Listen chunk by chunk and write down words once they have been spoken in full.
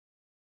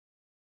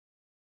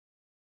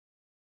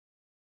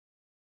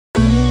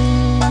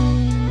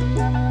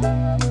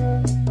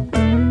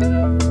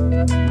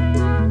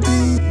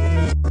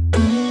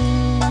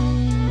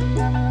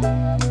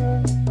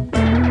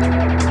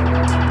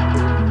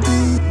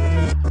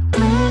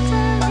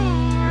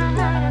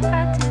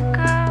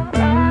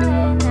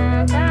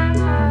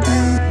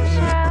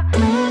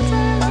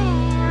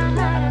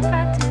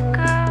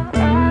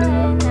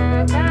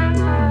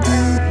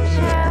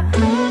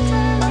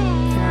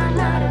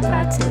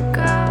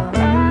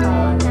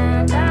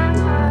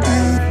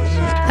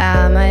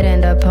might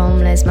end up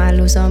homeless. Might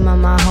lose some of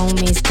my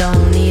homies.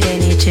 Don't need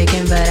any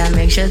chicken, but I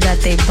make sure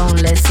that they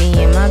boneless. See,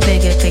 in my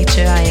bigger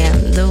picture, I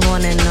am the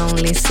one and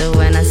only. So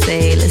when I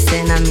say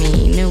listen, I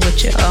mean it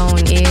with your own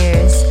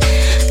ears.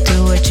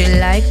 Do what you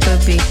like,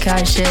 but be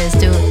cautious.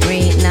 Do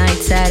 3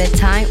 nights at a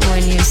time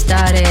when you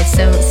started.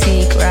 So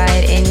seek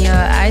right in your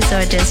eyes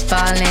or just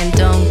falling.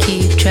 Don't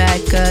keep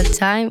track of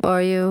time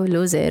or you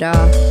lose it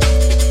all.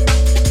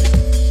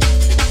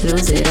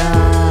 Lose it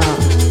all.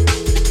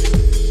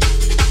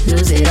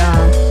 Lose it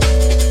all.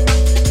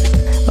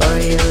 Or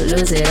you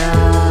lose it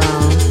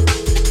all.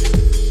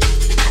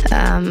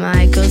 I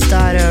might go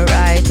start a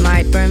riot,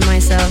 might burn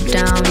myself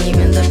down.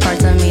 Even the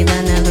parts of me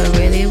that never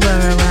really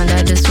were around.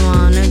 I just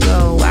wanna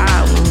go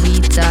out when we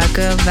talk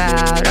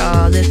about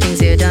all the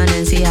things you've done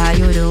and see how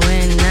you're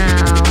doing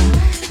now.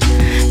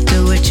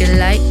 Do what you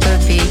like,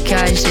 but be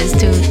cautious.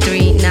 2,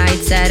 3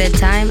 nights at a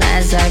time,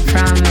 as I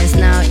promised.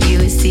 Now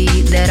you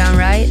see that I'm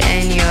right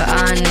and you're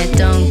on it.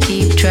 Don't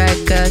keep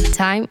track of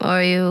time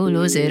or you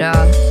lose it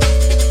all.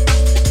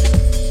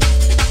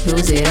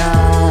 Lose it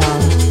all.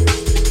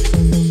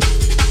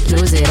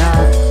 Lose it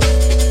all.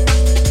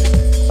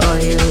 Or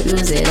you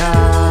lose it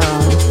all.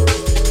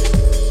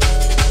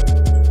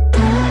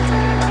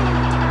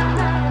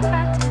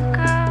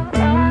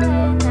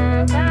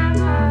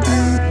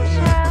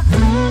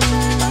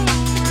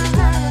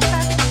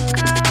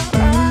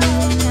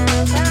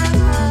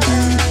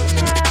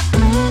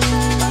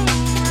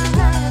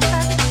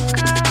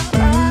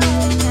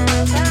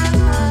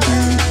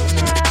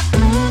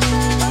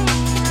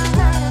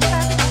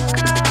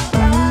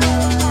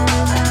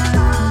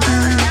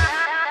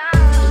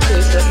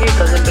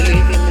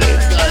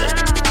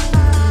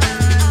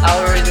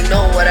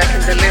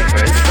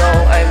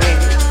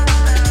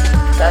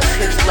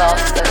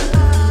 Lost, and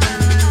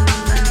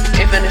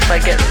even if I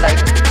get like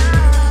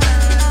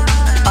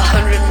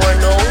 100 more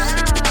no's,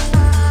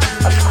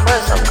 of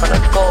course I'm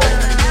gonna go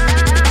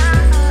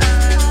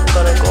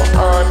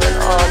on and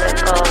on and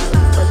on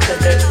until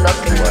there's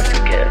nothing more to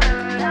give.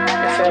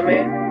 You feel me?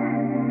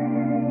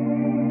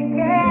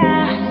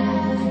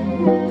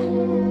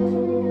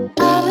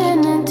 I've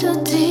been in too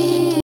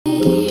deep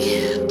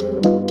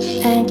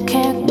and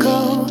can't go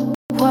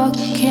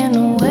walking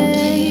away.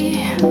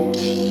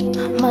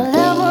 My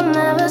level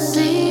never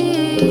see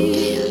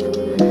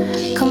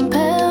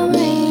compare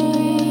me.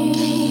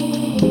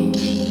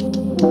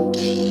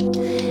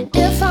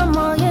 If I'm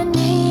all you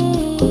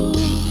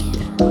need,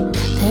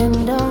 then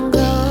don't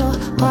go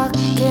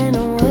walking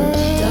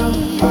away.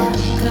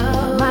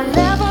 My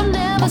level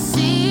never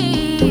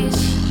sees,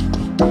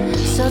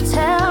 so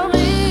tell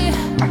me,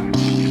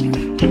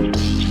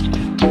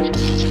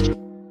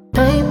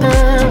 baby,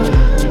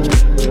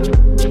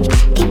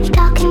 keep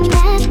talking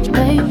that,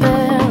 baby.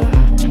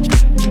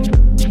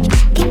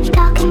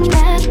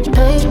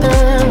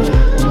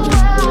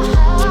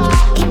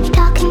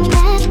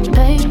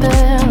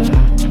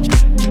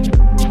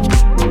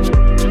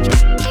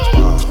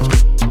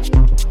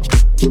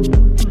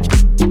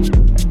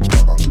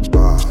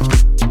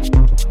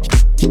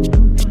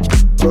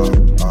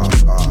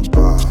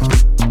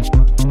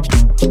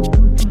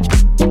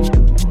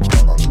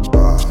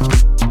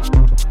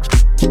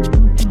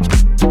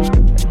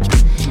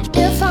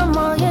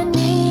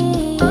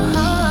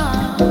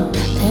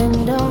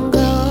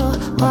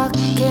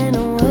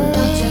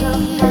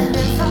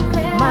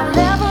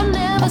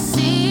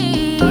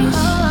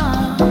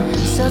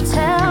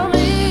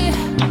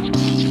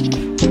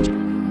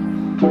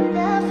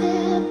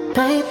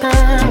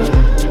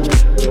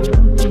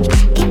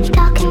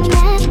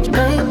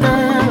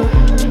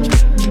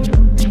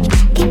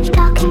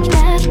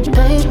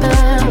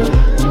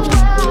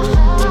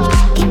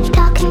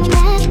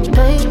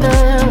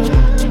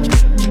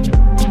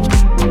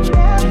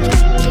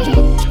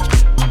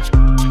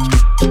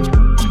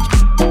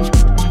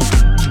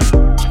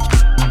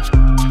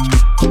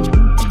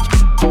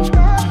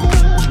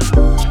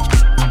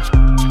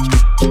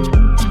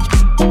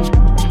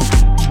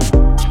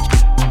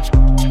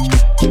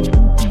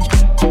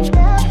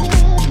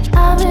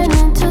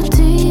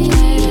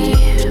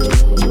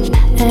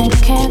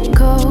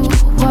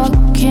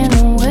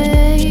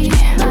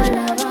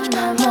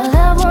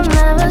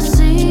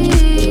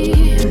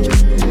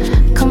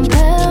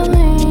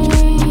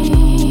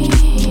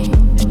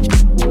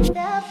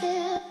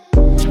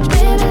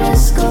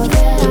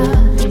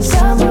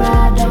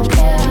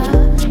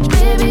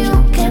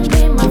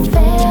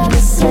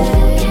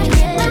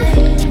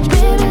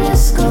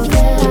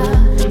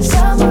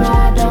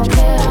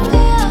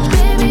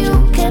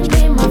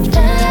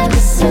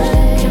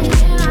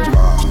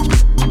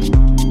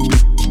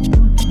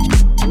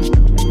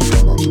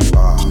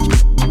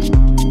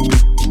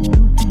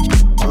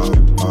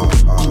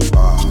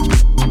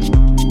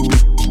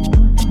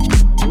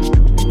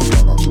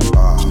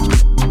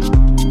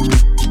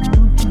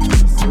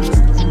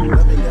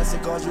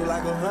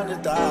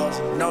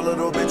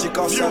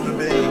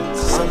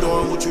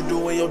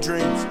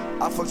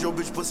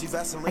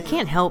 I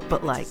can't help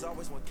but like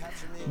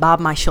bob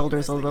my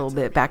shoulders a little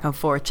bit back and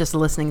forth just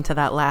listening to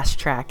that last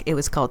track. It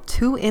was called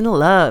Two in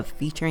Love,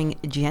 featuring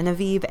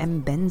Genevieve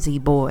and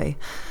Benzie Boy.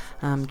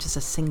 Just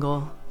a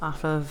single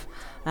off of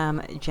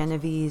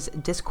Genevieve's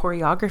disc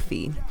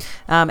choreography.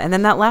 And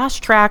then that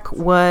last track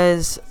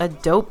was a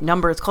dope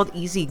number. It's called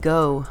Easy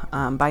Go,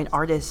 by an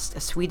artist, a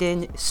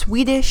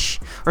Sweden-based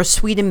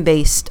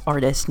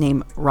artist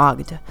named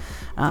Ragd,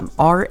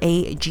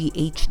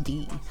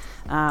 Raghd.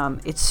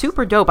 It's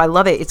super dope. I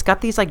love it. It's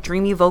got these like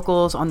dreamy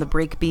vocals on the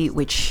breakbeat,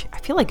 which I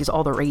feel like is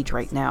all the rage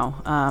right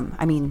now.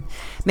 I mean,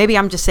 maybe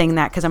I'm just saying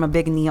that because I'm a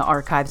big Nia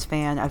Archives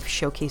fan. I've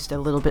showcased a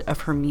little bit of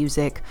her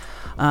music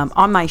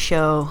on my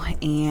show,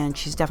 and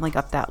she's definitely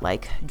got that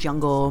like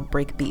jungle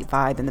breakbeat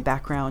vibe in the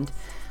background.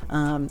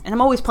 And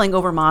I'm always playing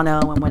over mono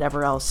and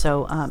whatever else.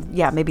 So,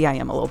 yeah, maybe I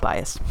am a little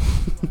biased.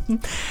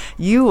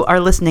 You are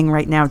listening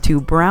right now to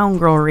Brown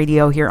Girl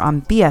Radio here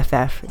on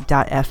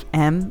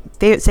BFF.FM,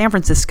 San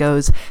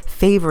Francisco's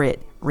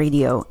favorite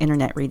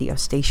internet radio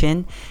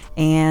station.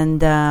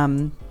 And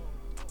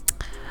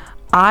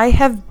I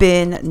have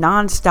been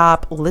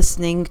nonstop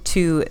listening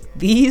to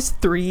these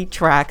 3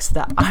 tracks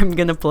that I'm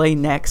going to play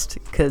next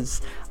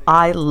because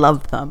I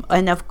love them.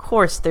 And of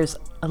course, there's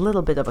a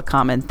little bit of a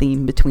common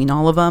theme between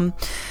all of them.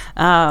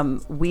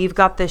 We've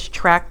got this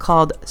track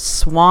called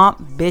Swamp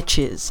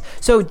Bitches.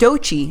 So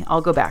Doechii,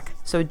 I'll go back.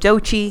 So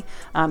Doechii,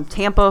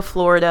 Tampa,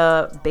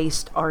 Florida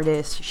based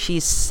artist.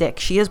 She's sick.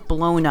 She has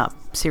blown up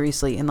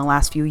seriously in the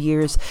last few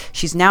years.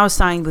 She's now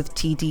signed with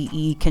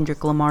TDE,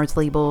 Kendrick Lamar's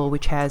label,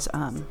 which has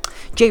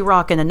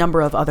J-Rock and a number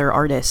of other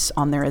artists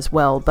on there as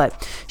well.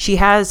 But she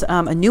has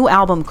a new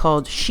album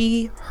called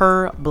She,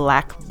 Her,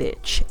 Black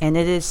Bitch, and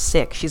it is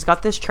sick. She's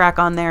got this track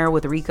on there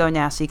with Rico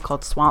Nasty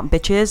called Swamp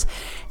Bitches,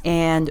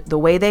 and the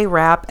way they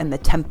rap and the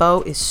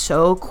tempo is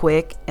so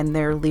quick and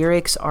their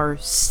lyrics are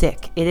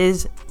sick. It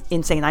is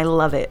insane. I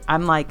love it.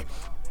 I'm like,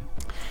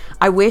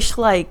 I wish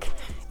like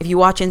if you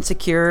watch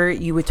Insecure,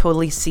 you would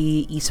totally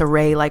see Issa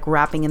Rae like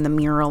rapping in the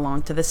mirror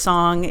along to the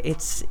song.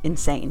 It's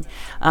insane.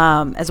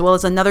 As well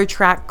as another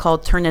track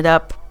called Turn It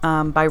Up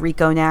by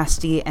Rico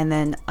Nasty, and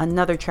then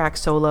another track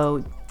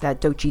solo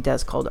that Doechii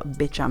does called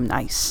Bitch I'm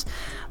Nice.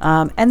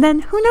 And then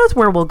who knows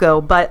where we'll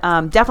go, but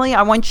definitely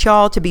I want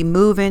y'all to be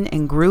moving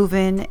and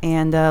grooving,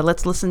 and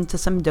let's listen to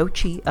some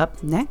Doechii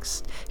up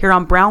next here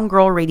on Brown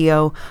Girl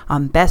Radio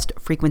on Best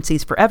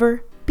Frequencies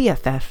Forever,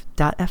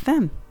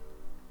 BFF.FM.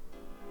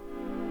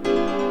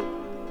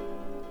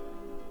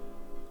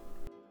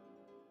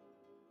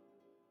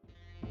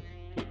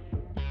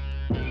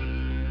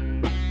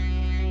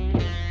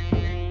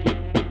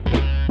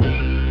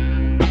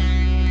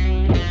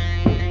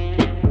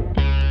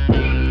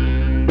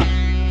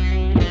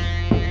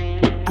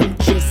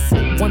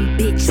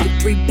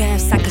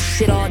 I could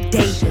shit all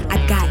day.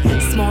 I got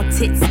small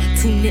tits,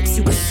 2 nips,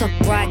 you can suck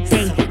broad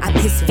day. I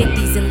piss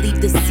 50s and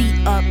leave the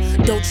seat up.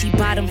 Doechii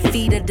bottom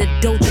feeder, the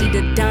Doechii,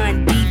 the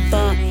Don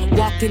Diva.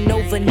 Walking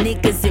over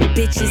niggas and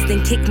bitches,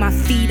 then kick my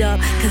feet up.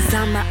 Cause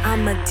I'm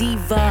a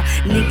diva.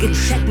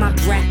 Nigga, check my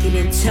bracket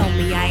and tell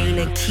me I ain't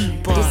a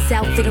keeper. This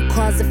outfit'll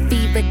cause a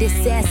fever,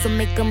 this ass'll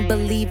make them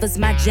believers.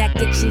 My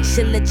jacket,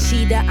 chinchilla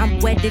cheetah, I'm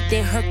wetter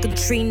than her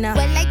Katrina.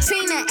 Wet like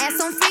Trina, ass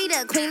on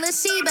Frida, Queen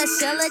Latifah,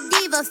 Shell a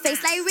diva,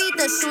 face like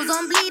Rita, shoes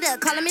on bleeder.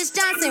 Call her Miss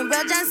Johnson,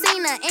 real John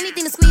Cena.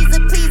 Anything to squeeze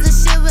her, please her,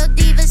 she real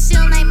diva.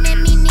 She'll not make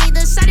me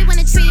neither. Shawty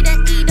wanna treat her,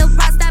 eat her,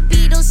 Rasta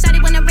beetle.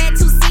 Shawty wanna red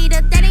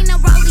 2-seater. That ain't no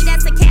rollie,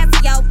 that's a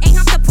Casio. Ain't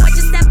off the porch,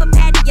 just step a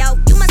patio.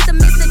 You must have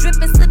missed the drip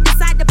and slipped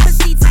inside the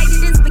pussy, tighter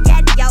than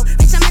spaghetti-o.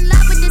 Bitch, I'm in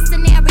love with this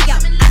scenario.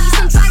 I need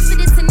some drugs for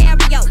this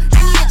scenario.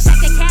 I need a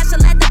check of cash, a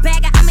leather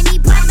bag. I'ma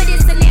need blood for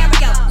this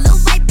scenario. Little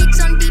white bitch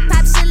on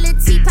Depop, she a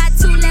teapot,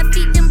 2 left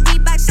feet, them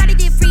Reebok. Shawty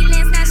did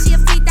freelance, now she a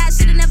fleet that.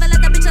 Should've never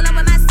let that bitch alone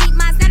with my seat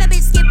moss. Now that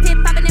bitch skip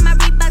hip, popping in my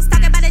Reeboks.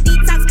 Talking about a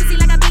detox, pussy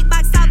like a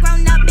beatbox. All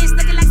grown up, bitch,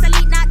 looking like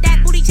Selena. Not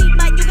that booty cheap,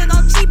 but you can go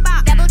cheaper.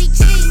 That booty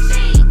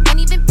cheap, ain't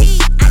even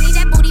peep. I need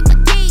that booty for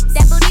keeps.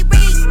 That booty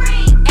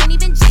ring, ain't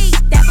even cheap.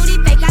 That booty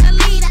fake, gotta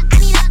lead. I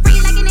need her free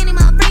like an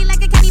animal, free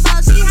like a candy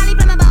ball. She highly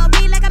flammable,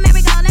 breathe like a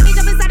merry-go. Let me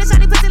jump inside the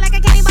shawty pussy like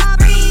a candy ball.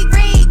 Free,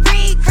 free,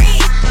 free, free.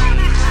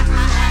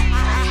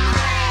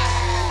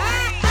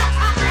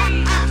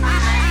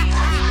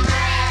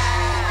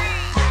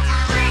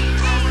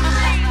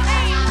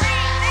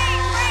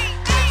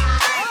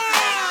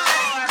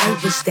 I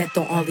wish that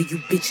on all of you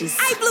bitches.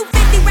 I blew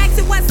 50 racks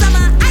in one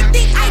summer. I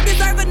think I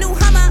deserve a new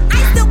Hummer. I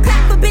still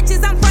clap for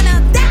bitches I'm front of.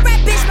 That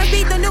rap bitch must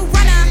be the new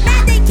runner.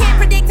 Mad they can't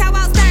predict how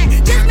I'll start.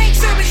 Just make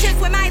sure it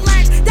shifts with my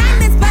lunch.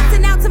 Diamonds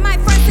busting out to my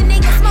fronts and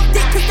they gon' smoke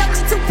dick cause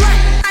Doechii too blunt.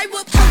 I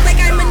will post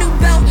like I'm a new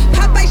belt.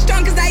 Popeye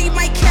strong cause I eat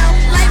my kale.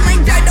 Light my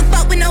dart to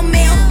fuck with no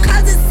mail.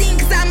 Cause a scene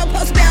cause I'm a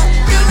post belt.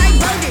 Feel like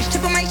boulders,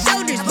 chip on my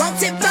shoulders.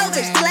 Won't tip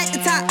boulders, still at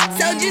the top.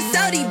 Soldier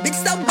sody, bitch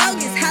so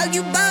bogus. How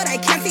you bold?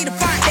 I can't see the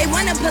front. They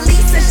wanna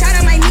police us, shout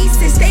out my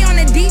nieces. Stay on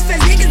the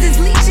defense, niggas is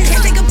leeches.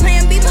 Can't think of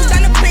playing B, but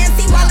on the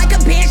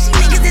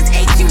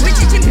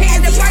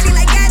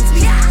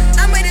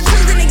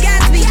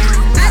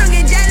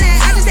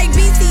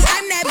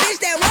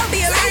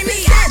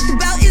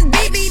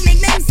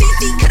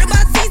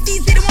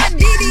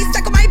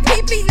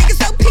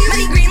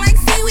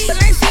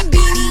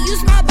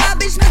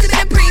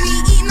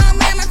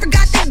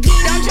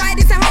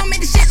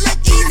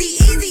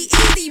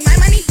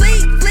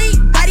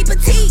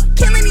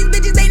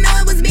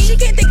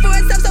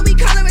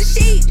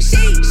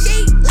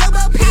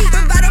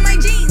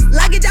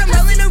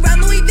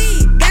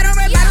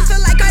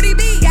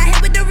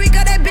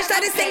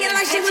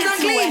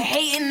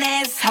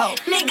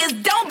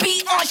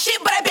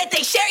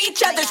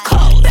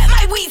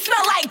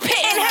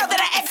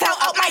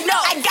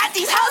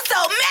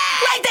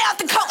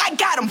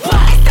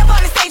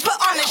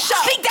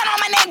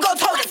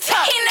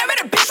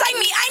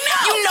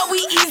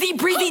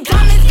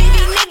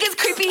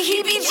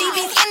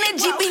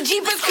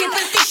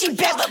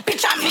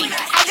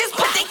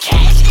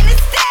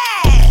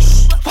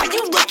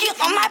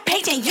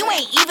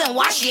even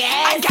wash your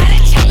ass. I got a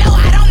channel,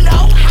 I don't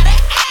know how to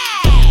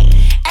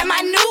act. And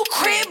my new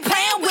crib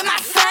playing with my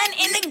son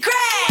in the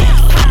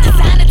grass. Pop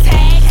designer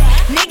tag,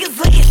 niggas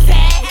looking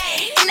sad.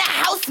 In the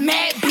house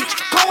mad, bitch,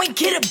 go and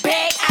get a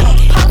bag. I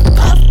don't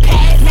puff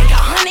pass, make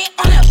 100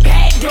 on a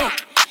bad day.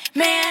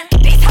 Man,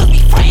 these hoes be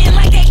frontin'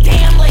 like they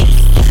damn late.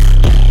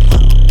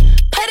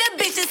 Put a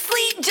bitch to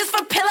sleep just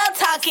for pillow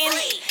talking.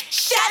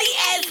 Shawty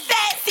ass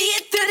fat, see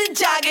it through the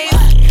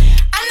joggers.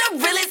 I'm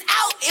the realest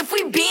out if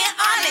we being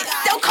honest.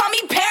 Don't call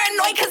me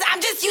paranoid cause I'm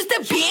just used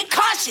to being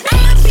cautious.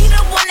 I'ma be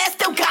the one that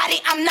still got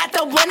it, I'm not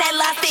the one that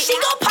lost it. She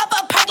gon' pop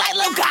a perk like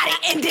Lil got it,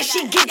 and then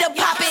she get the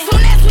poppin'. Soon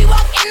as we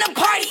walk in the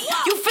party,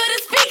 you feel the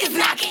speakers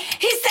knocking.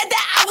 He said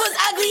that I was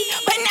ugly,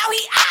 but now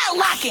he eye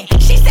locking.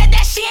 She said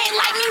that she ain't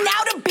like me,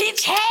 now the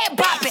bitch head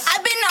bopping.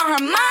 I've been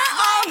on her mind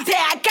all day,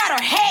 I got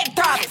her head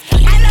throbbing.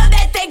 I know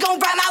that they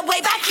gon' ride my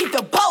wave, I keep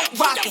the boat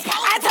rocking.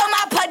 I told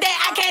my plug that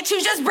I can't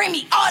choose, just bring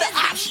me all the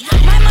options.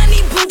 My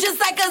money blue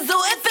just like a zoo,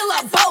 it fill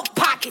up both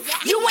pockets.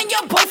 You and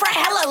your boyfriend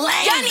hella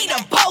lame, y'all need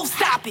to both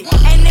stop it.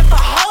 And if a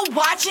hoe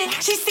watching,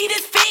 she see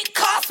this fit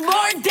cost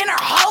more than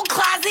her whole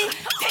closet.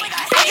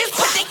 I just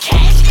put the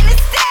cash in the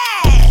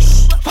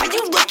stash. Why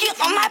you looking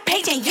on my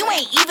page and you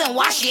ain't even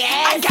wash your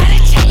ass? I got a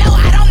channel,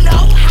 I don't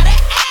know how to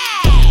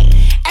act.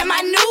 And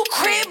my new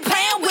crib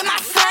playing with my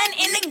son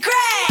in the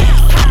grass.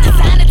 Pop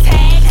designer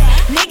tag,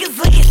 niggas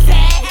looking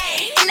sad.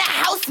 In the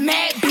house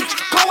mad, bitch,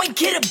 go and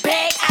get a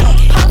bag. I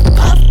don't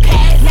puff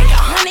pass, make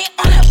 100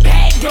 on a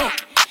bad day.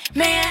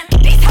 Man,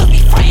 these hoes be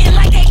frontin'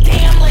 like they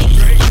damn late.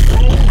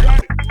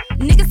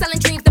 Niggas selling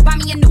dreams to buy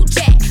me a new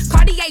jet.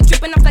 Cartier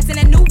dripping, I'm flexing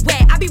a new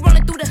wet. I be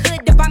rolling through the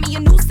hood to buy me a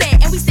new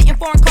set. And we sitting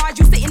foreign cars,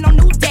 you sitting on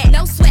new debt.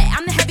 No sweat,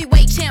 I'm the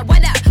heavyweight champ,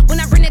 what up? When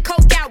I bring the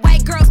coke out,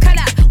 white girls cut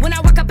up. When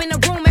I walk up in the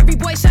room, every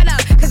boy shut up.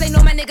 Cause they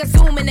know my nigga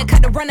zoom and then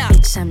cut the run up.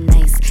 Bitch, I'm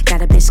nice,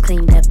 got a bitch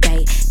cleaned up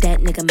right.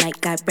 That nigga might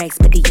got racks,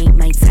 but he ain't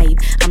my type.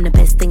 I'm the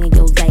best thing in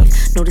your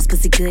life. Know this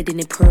pussy good and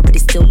it purr, but it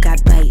still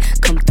got bite.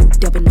 Come through,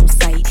 dubbing on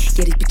sight.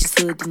 Yeah, these bitches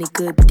hood and they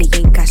good, but they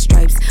ain't got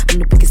stripes. I'm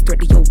the biggest threat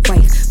to your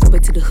wife. Go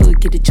back to the hood,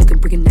 get a jug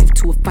and bring a knife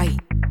to a fight.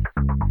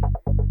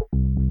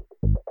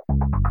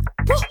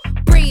 Woo!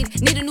 Breathe,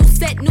 need a new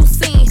set, new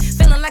scene.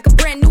 Feeling like a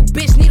brand new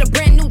bitch, need a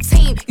brand new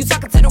team. You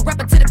talking to the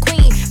rapper, to the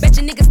queen. Bet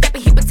your nigga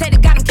stepping, he potato,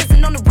 got him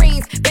kissing on the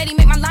rings. Betty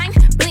make my line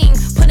bling.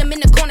 Put him in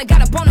the corner,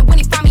 got a boner when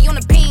he find me on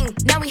the ping.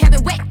 Now we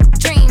having wet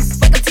dreams.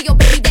 Wake up to your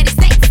baby daddy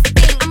sex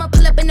thing. I'ma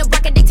pull up in the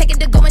rocket, they take it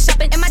to going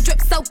shopping. And my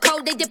drip so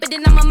cold, they dip it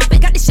and I'ma mop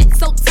it. Got this shit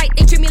so tight,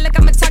 they treat me like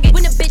I'm a target.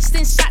 When a bitch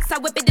sends shots, I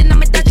whip it and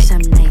I'ma dodge it. Bitch,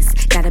 I'm nice,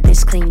 got a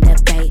bitch cleaned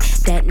up right.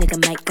 That nigga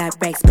might got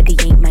racks, but he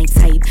ain't my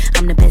type.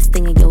 I'm the best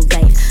thing in your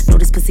life. Know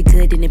this pussy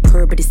good and it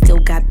purr, but it still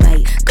got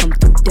bite. Come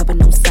through,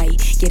 dubbing on sight.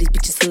 Yeah, these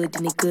bitches hood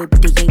and they good,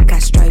 but they ain't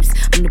got stripes.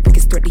 I'm the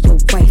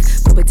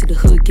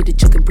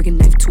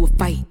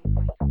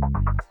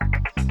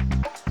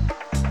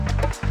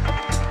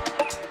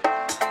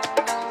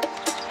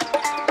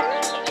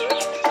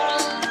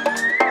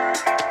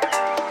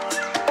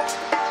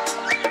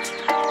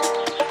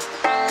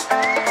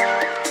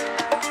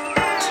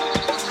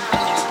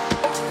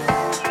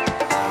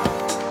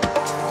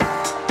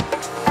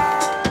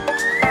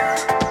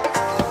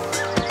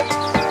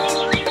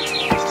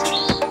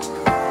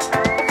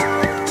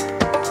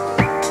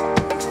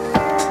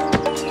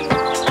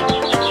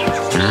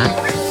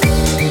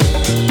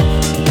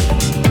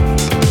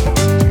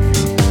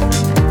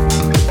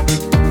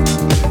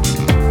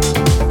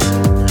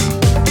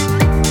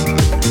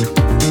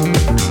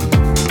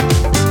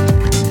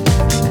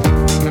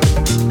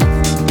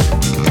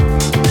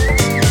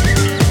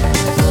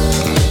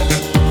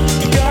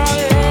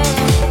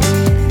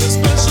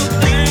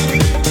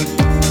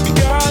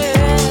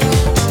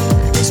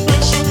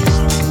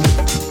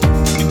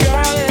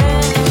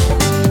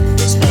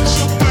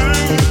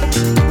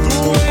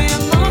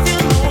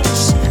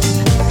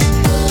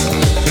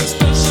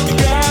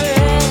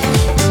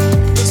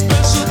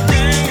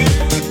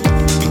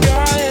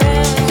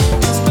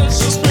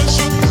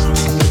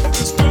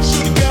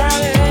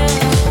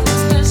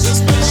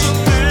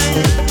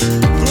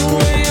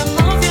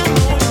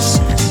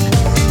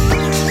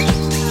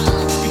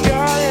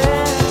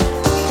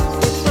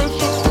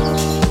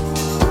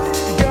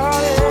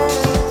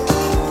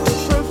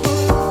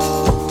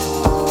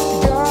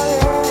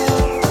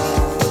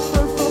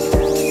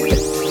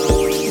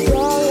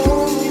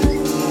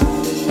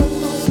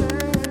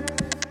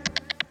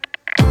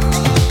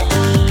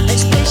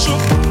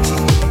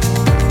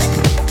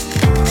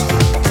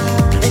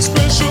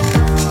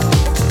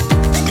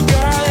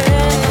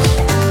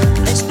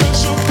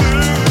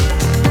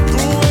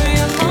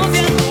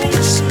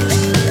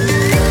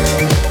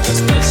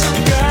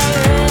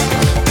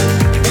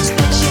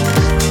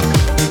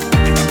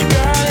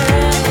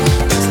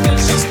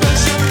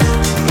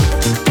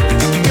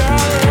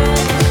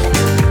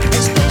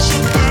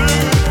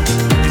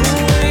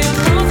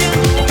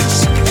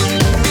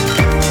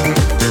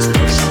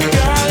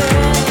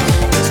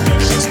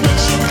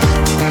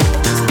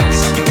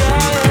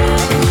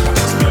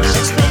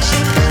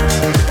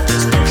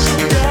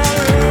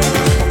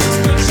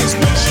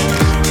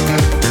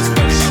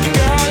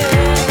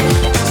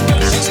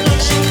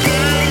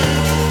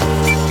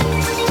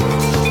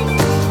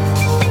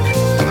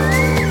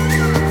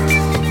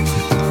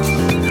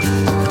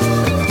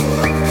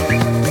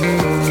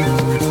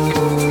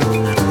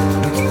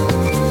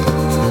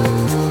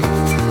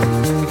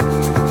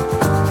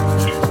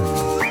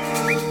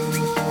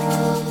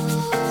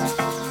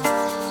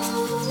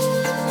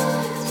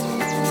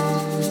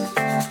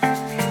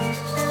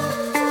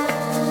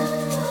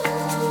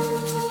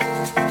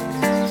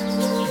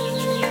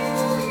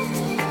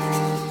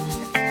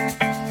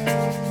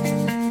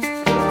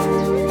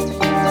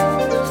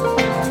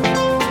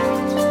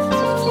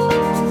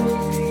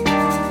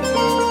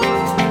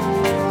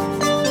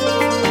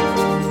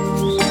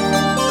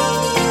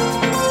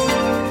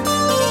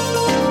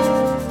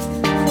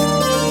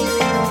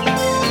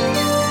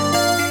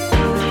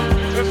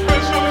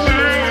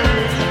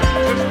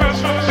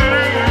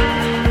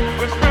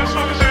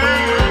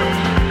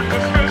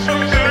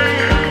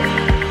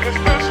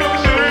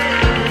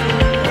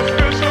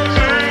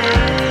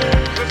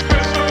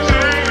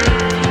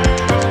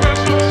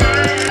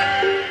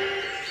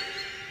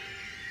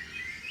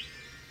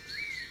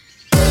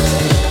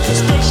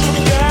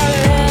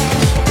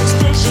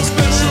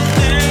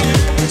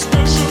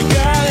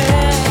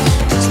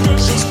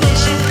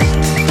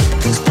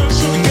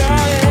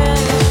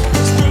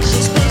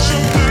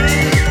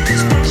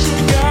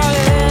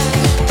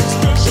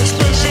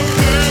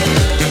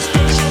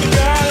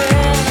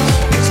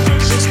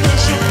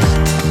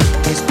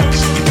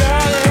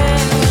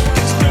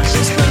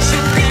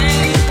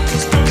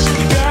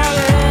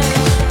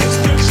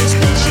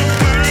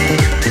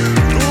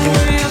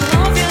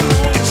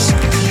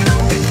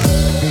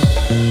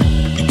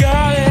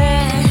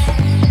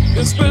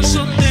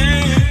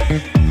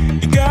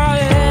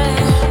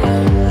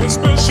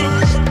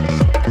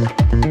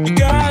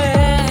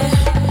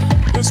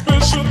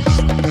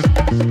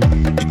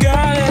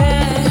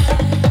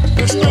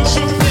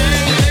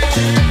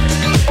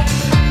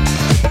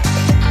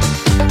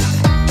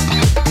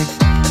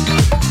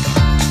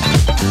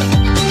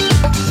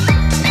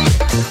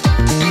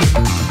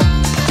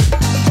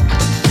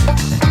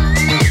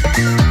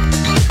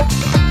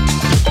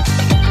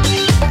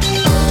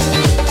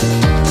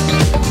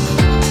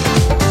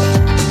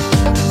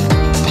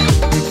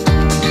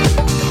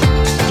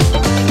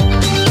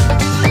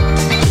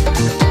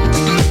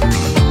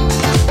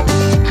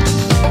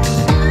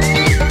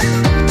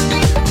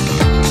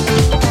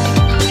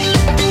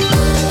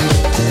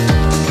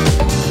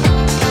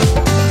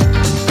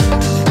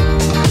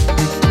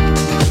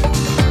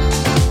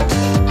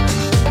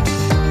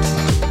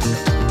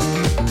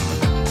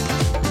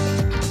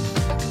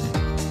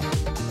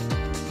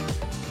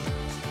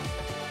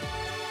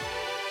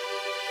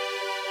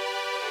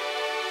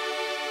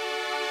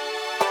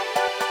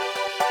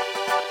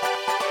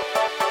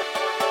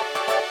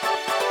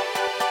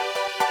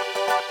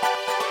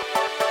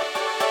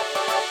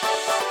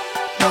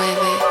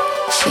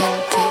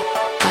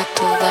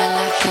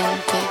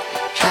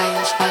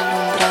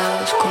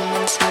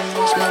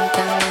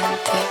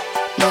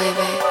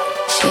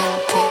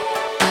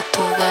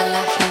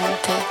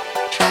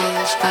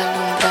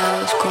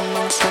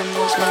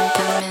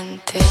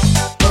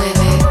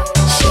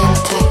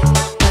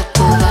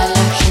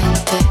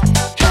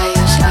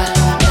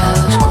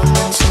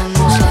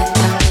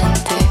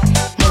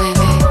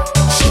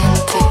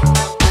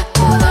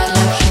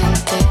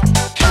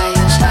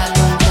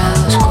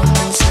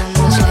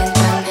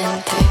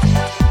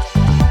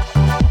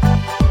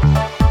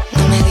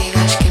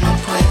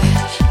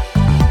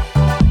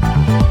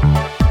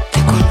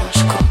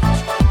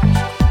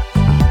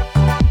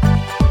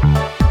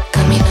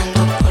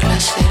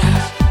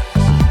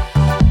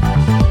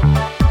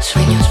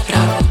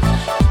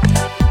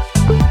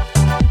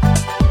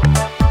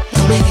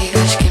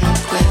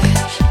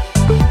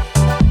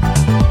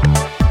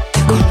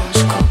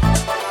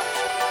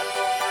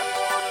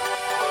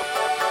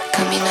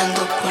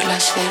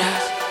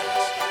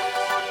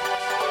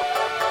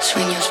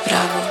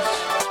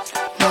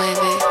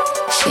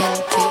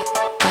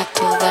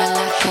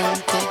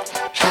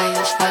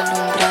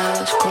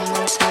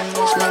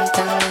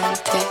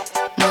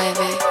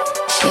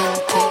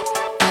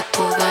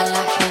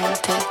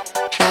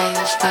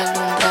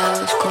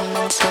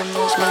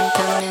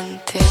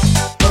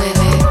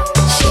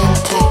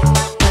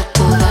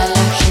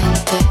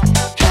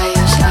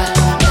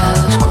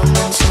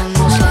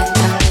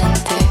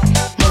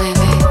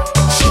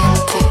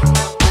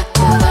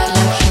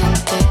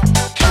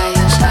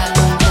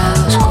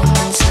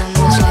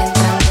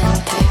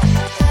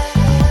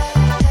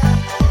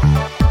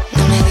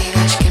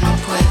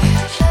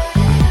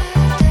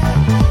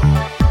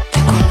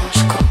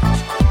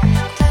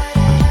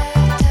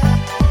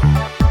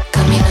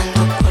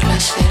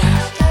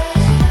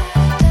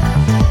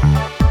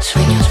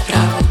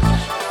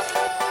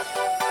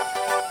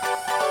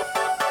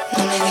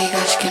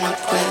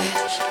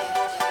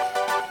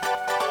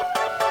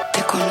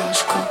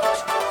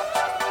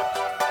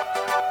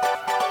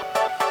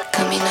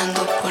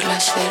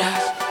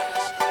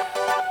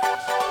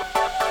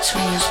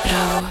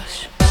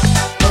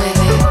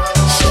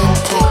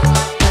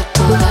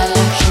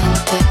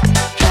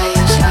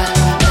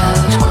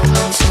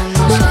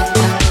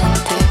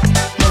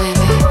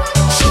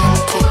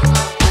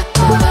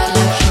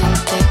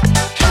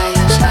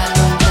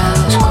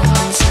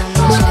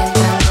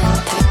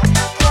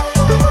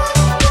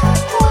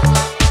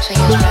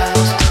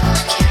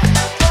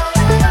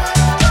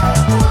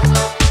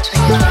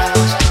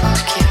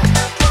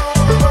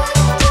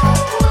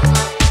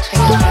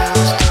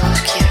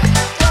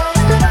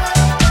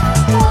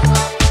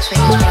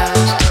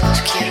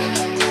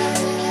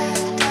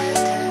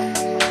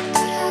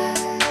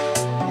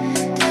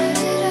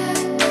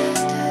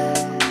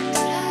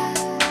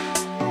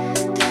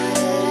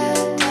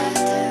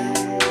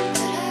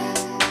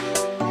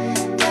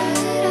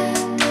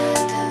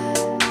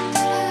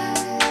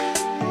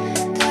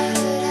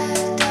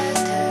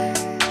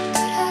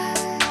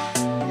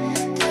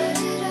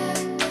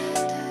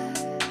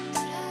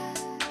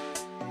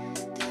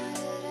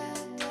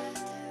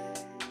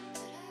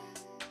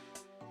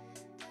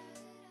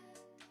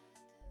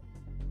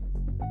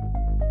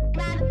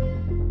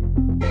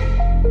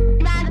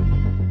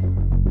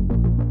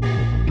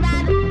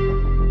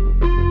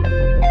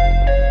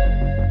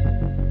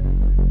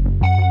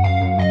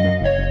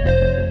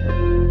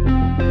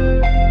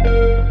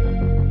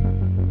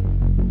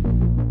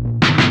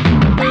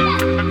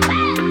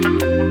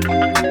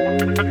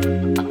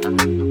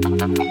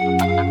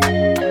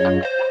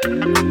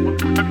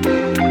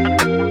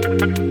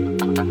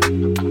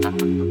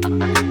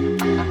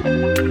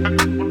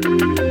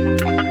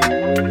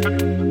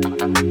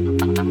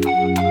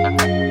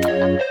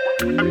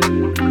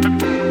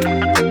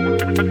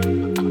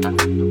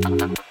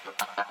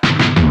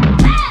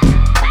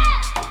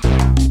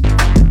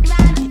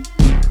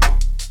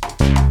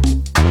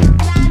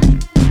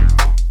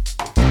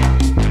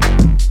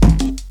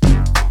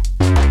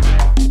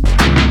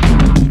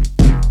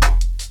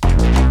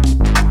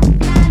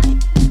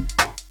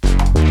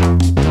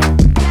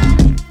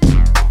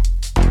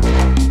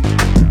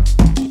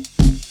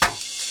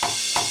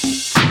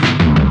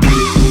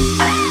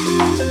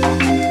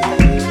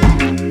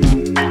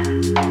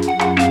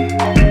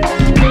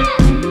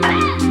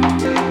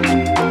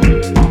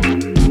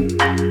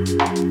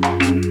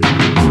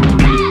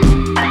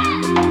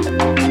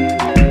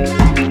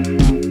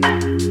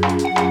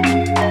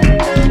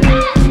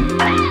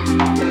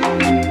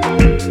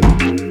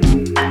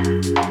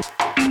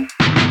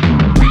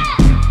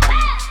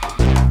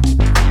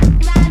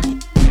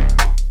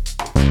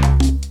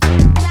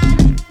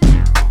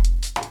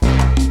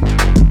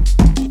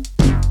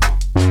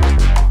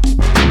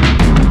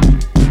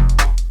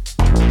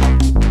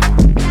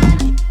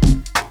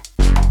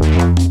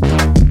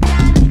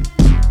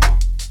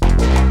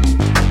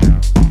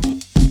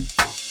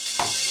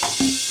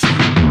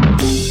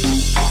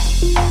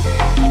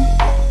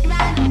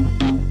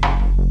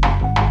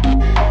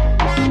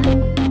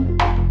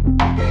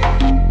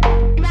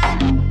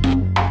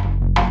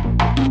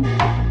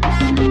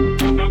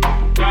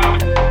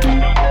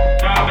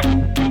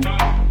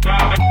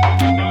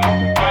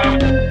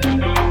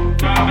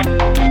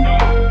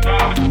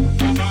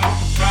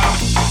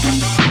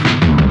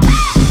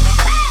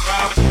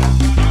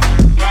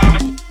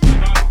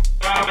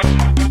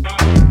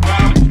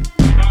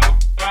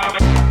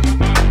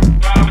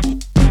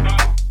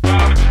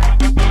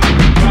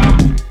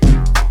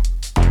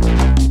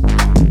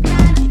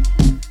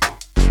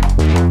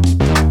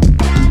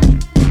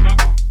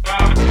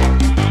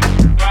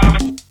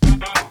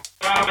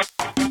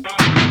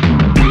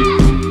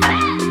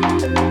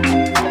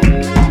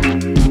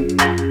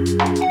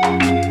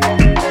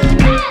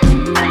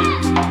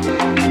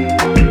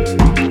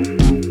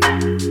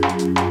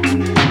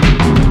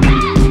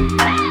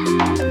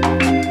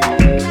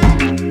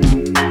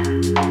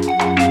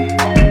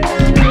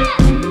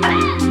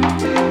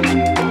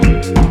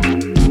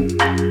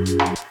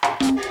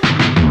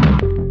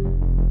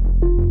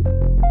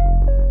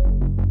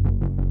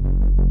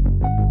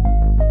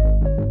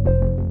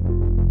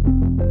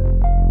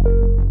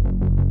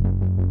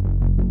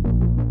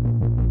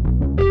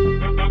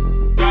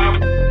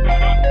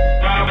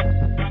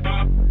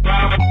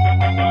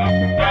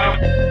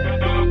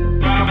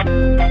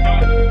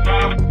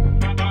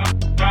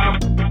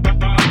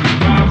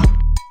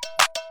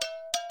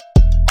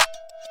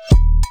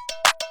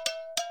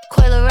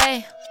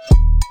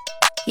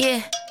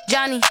Yeah,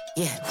 Johnny.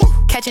 Yeah.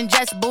 Catching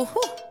jets, boo.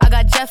 I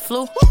got jet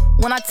flu.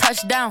 When I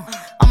touch down,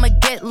 I'ma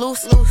get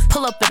loose.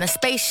 Pull up in a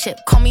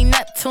spaceship, call me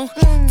Neptune.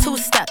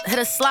 Two-step, hit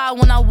a slide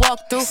when I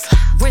walk through.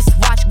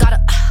 Wristwatch, got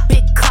a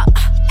big cup.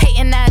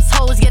 Hating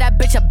assholes, get that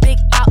bitch a big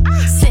up.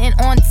 Sitting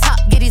on top,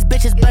 get these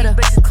bitches better.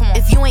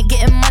 If you ain't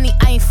getting money,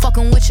 I ain't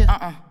fucking with you.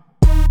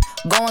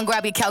 Go and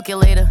grab your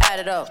calculator.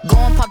 Add it up. Go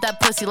and pop that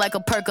pussy like a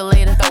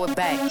percolator. Throw it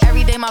back.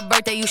 Every day my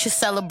birthday, you should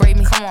celebrate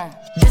me. Come on.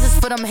 This is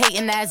for them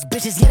hating ass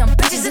bitches. Get them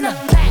bitches in the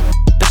back.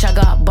 Bitch, I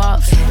got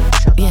bops.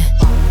 Yeah.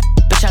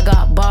 Bitch, I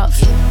got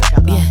bops.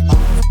 Yeah.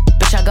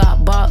 Bitch, I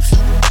got bops.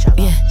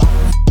 Yeah.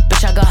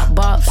 Bitch, I got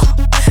bops.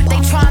 They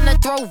tryna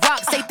throw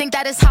rocks. They think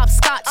that is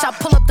hopscotch. I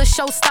pull up the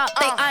show stop.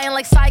 They eyeing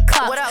like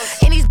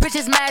Cyclops. And these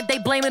bitches mad. They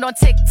blame it on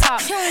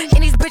TikTok.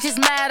 And these bitches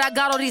mad. I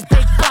got all these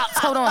big bops.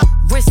 Hold on.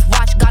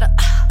 Wristwatch got a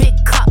big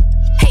cup.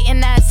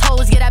 Hating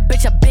assholes, get that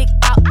bitch a big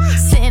up.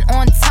 Sitting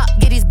on top,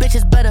 get these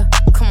bitches better.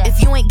 Come on.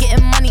 If you ain't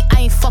getting money,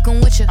 I ain't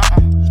fucking with you.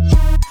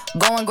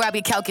 Go and grab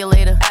your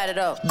calculator. Add it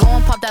up. Go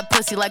and pop that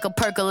pussy like a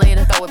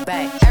percolator. Throw it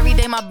back. Every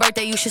day my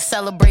birthday, you should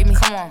celebrate me.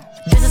 Come on.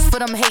 This is for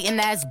them hating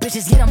ass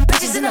bitches. Get them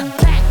bitches in the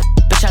back.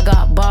 Bitch, I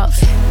got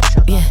bops.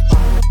 Yeah.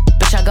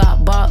 Bitch, I got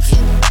bops.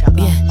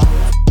 Yeah.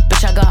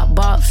 Bitch, I got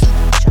bops.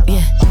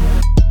 Yeah.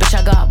 Bitch,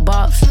 I got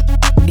bops.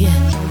 Yeah.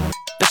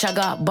 Bitch, I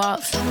got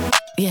bops.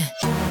 Yeah.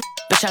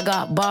 Bitch, I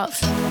got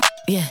bops.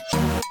 Yeah.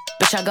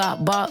 Bitch, I got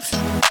bops.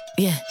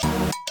 Yeah.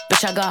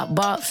 Bitch, I got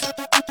bops.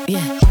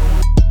 Yeah.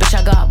 Bitch,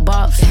 I got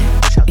bops.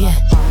 Yeah.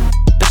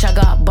 Bitch, I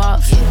got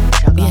bops.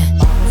 Yeah.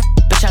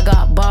 Bitch, I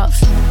got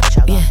bops.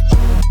 Yeah.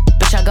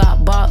 Bitch, I got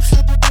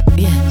bops.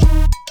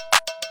 Yeah.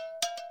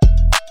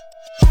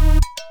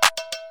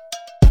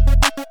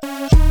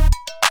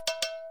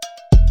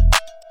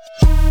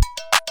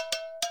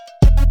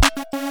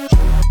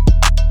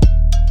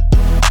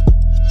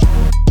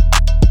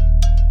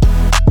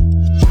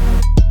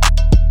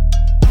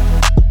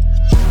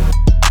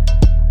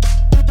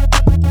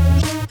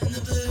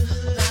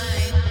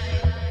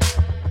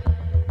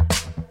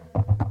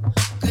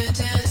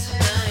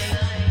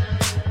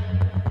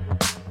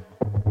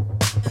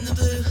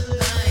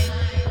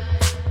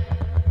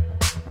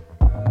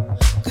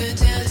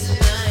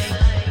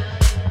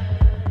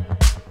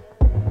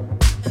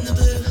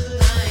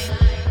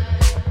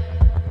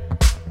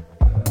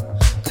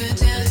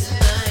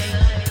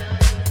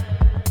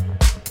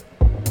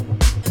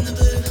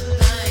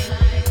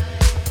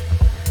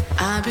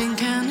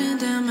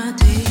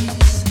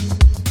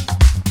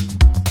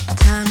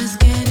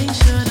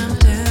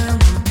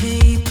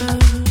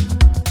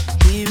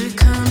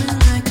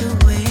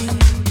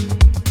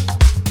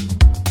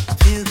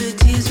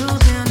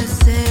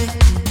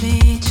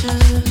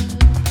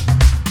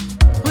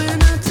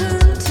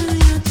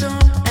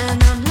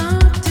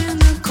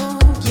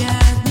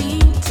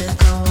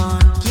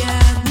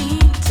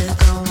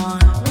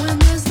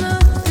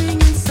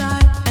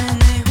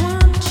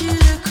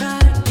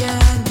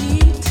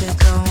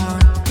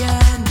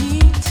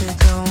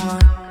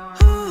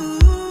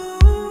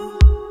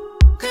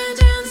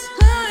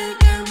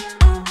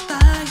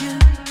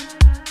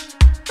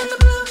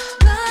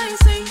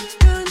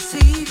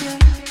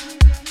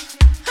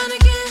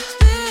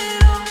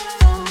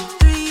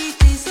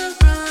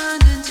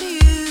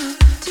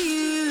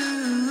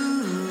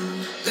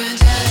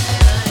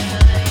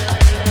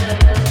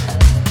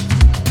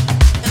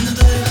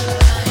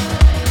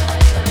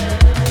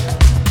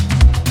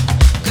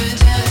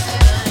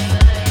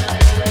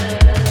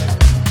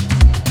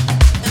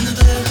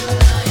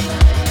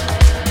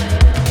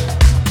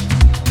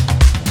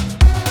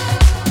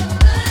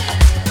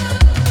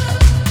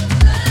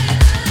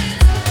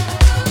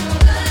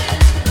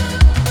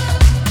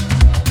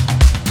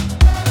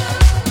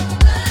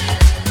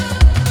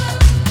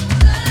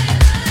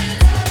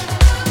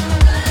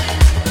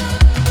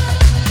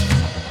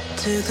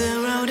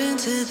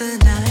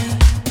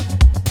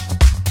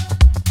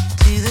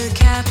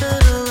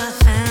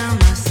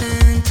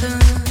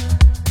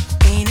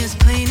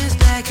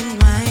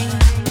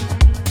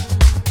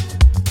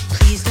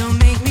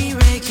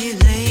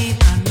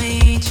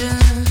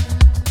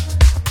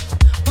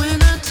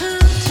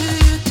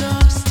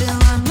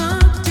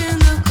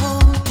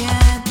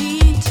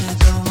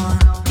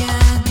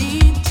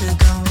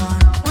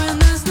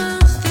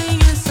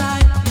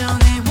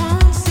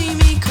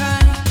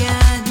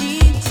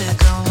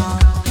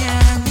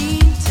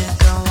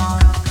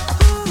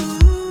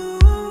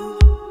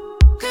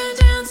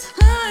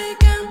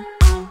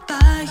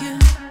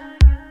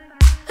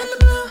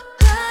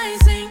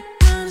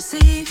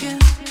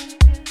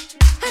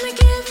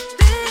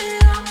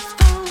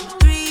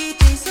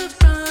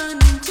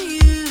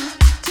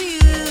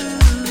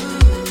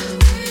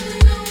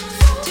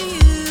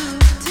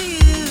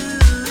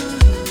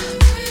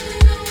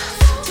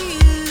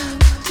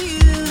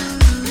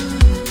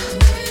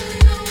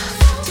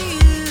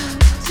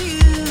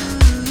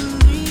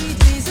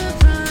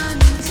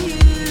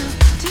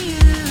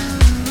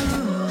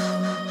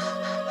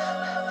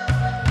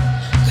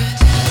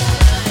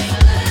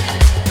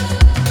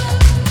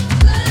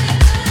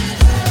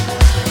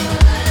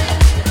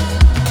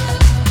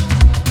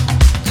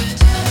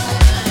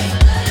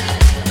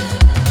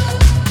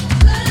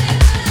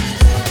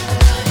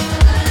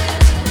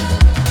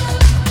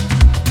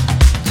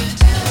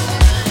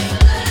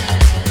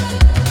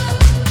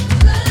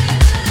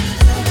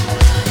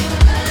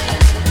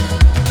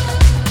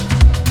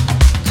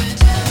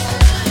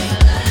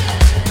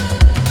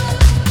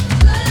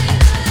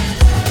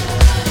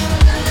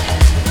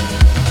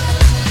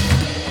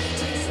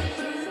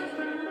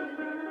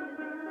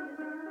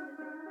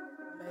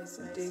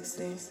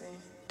 Dixon.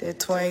 That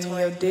twang in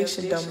your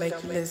diction don't make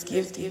you less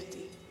gifted.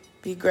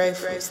 Be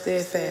grateful,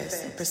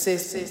 steadfast, and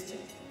persistent.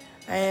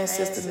 Our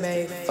ancestors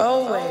made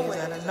 4 ways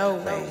out of no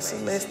way, so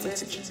let's stick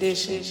to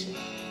tradition.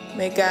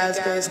 May God's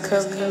grace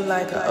cover you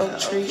like an oak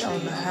tree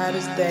on the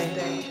hottest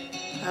day.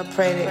 I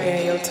pray that air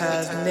in your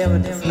tires never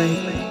deflate,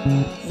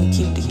 and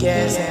keep the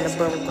gas and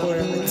above a quarter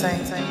of the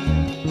tank.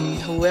 And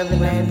whoever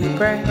name you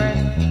pray.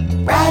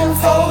 Riding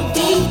 4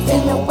 deep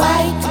in the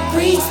white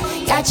Caprice.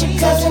 Got your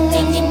cousin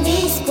and your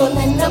niece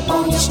pulling up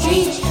on your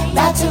street.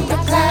 About to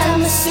recline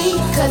the seat,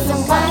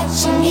 cousin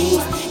watching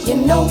me. You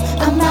know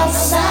I'm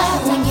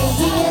outside when you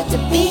hear the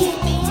beat.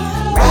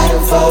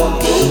 Riding 4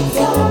 deep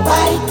in the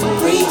white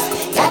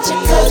Caprice. Got your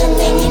cousin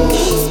and your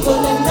niece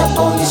pulling up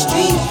on your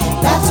street.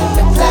 About to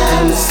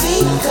recline the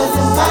seat,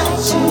 cousin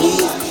watching me.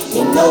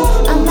 You know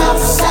I'm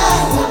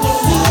outside when you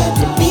hear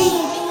the beat.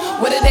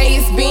 What a day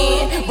it's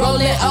been,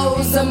 rolling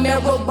O's, a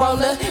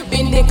marijuana.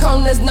 Bending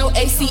corners, no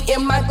AC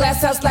in my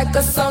glass house like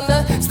a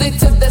sauna. Slid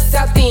to the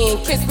south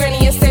end, kiss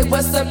granny and say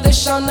what's up to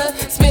Shona.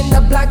 Spin the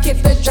block,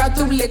 hit the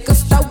drive-thru liquor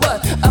store.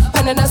 A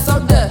pint and a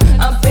soda,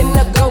 I'm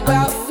finna go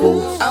out.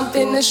 I'm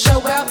finna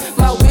show out,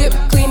 my whip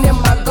clean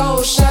and my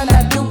gold shine.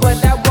 I do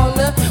what I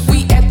wanna,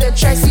 we at the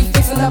tracks, we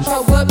fixin' up,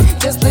 hold up.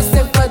 Just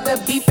listen for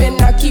the beep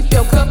and I'll keep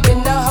your cup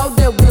in the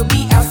holder. We'll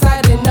be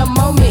outside in a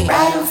moment.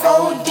 Riding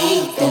 4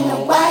 deep in the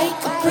white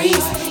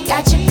Caprice.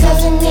 Got your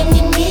cousin and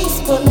your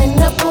niece pulling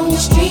up on the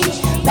street.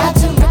 About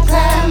to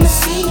recline the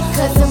seat,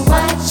 cousin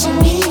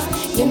watching me.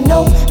 You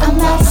know I'm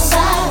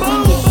outside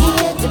when you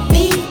hear the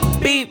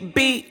beat. Beat,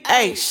 beat,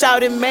 ayy,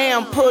 shouting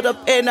man, pulled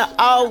up in an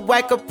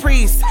all-white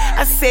Caprice.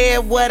 I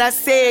said what I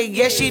said,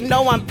 yeah, she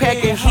know I'm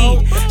packing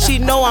heat. She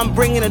know I'm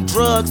bringing the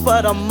drugs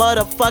for the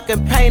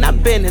motherfucking pain.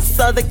 I've been in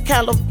Southern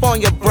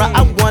California, bruh,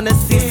 I wanna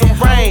see some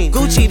rain.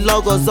 Gucci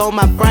logos on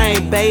my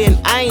brain, bae, and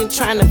I ain't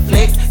tryna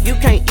flex. You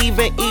can't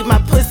even eat my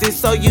pussy,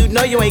 so you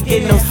know you ain't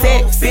getting no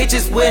sex.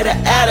 Bitches with an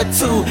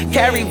attitude,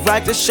 carry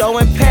right to show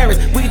in Paris.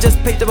 We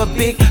just picked up a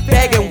big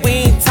bag and we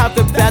ain't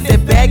talking about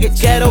that baggage.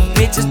 Ghetto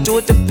bitches do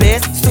it the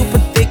best, super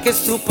thick and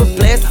super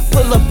blessed.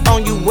 Pull up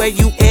on you where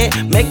you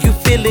at, make you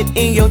feel it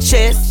in your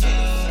chest.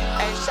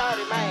 Hey,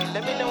 shawty, man,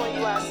 let me know when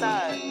you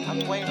outside.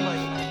 I'm waiting for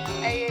you.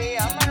 Hey,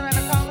 I'm running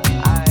around the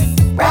corner. Alright.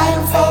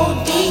 Riding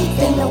 4 deep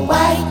in the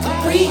white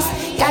Caprice.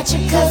 Got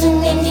your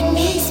cousin and your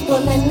niece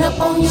pulling up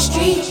on your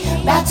street.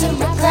 About to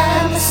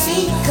recline the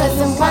seat,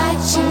 cousin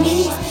watching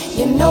me.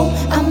 You know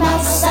I'm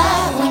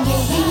outside when you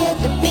hear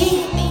the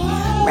beat.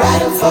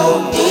 Riding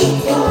 4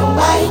 deep in the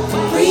white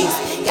Caprice.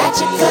 Got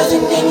your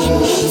cousin and your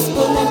niece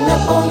pulling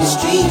up on the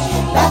street.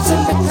 About to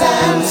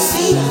recline the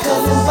seat,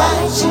 cousin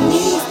watching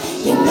me.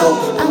 You know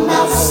I'm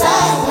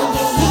outside when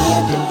you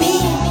hear the beat.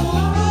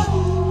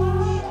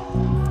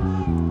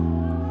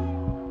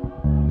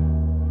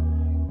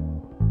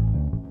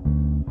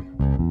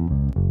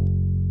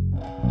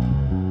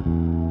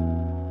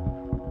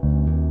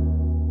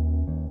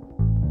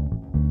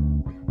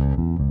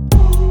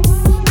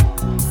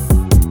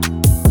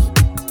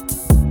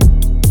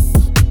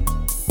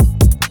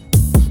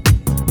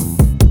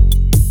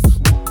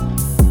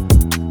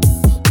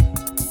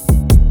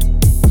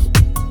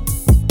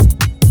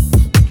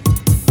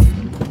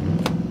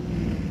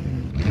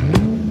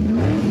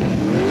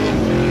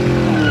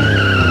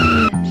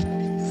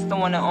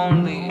 One and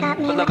only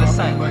beloved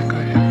son.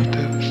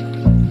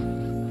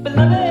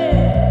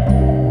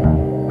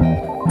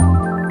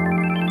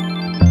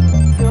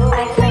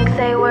 I think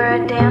they were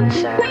a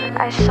dancer.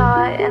 I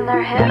saw it in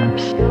their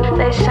hips.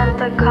 They sent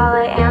the call,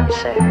 I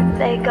answered.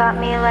 They got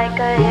me like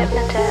a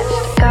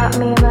hypnotist. Got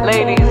me like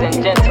Ladies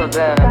and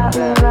gentlemen,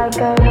 like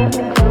a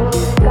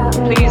hypnotist.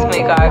 please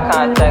make eye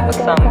contact with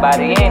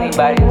somebody,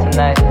 anybody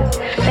tonight.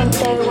 Think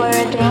they were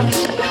a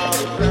dancer.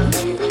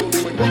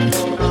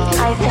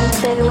 I think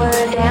they were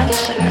a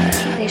dancer.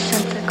 They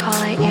sent the call,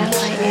 I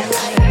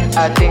answered.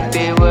 I think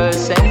they were a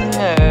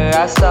singer,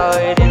 I saw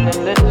it in the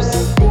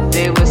lips.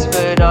 They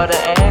whispered all the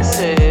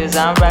answers,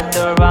 I'm wrapped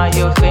around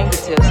your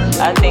fingertips.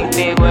 I think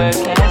they were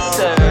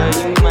cancer,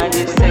 you might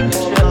just take a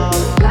trip.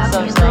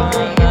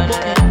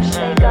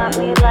 They got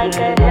me like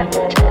a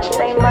hypnotist.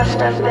 They must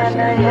have been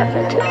a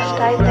hypnotist.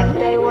 I think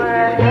they were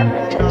a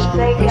hypnotist.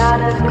 They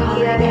gotta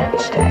be a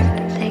hypnotist.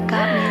 They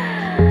got me.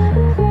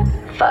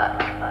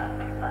 Fuck.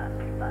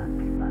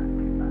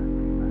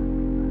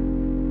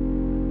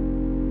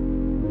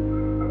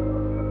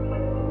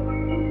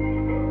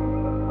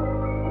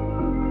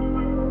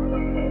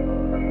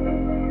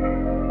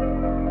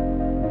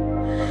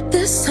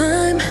 This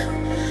time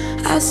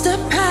I'll step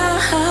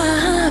out.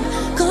 I'm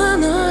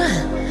gonna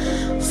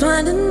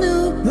find a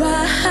new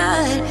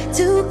ride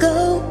to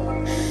go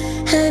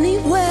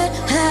anywhere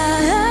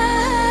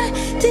I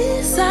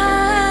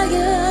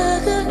desire.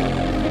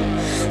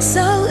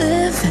 So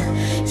if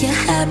you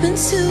happen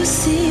to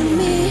see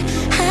me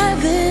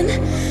having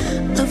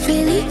a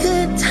really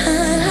good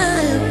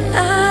time,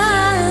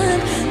 I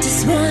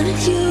just wanted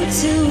you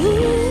to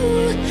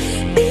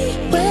be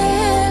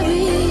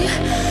wary.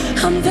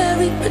 I'm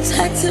very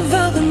protective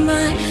over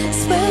my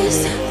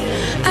space.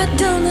 I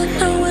don't let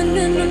no one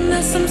winning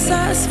unless I'm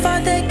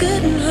satisfied, they're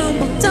good and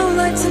humble. Don't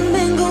like to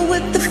mingle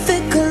with the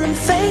fickle and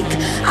fake.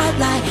 I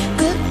like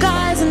good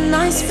guys and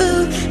nice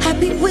food,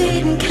 happy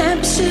weed and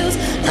camp shoes.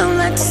 Don't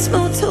like to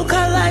smooth talk,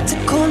 I like to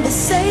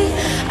conversate.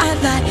 I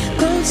like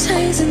gold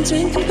chains and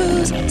drinking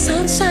booze,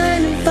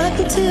 sunshine and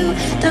fucking too.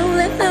 Don't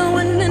let no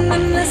one in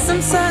unless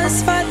I'm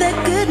satisfied,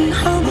 they're good and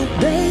humble,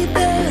 baby.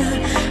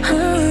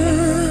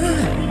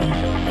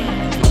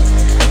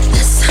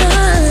 This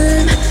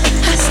time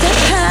I step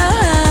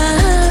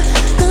out,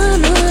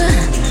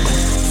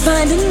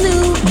 find a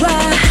new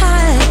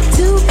ride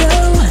to go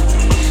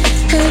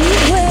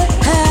anywhere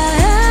I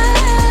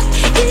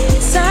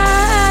desire.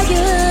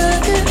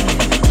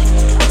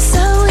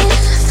 So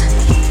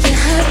if you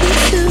happen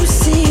to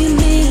see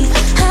me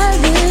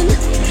having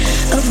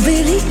a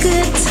really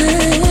good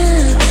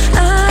time, I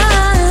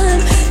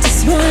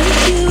just want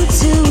you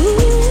to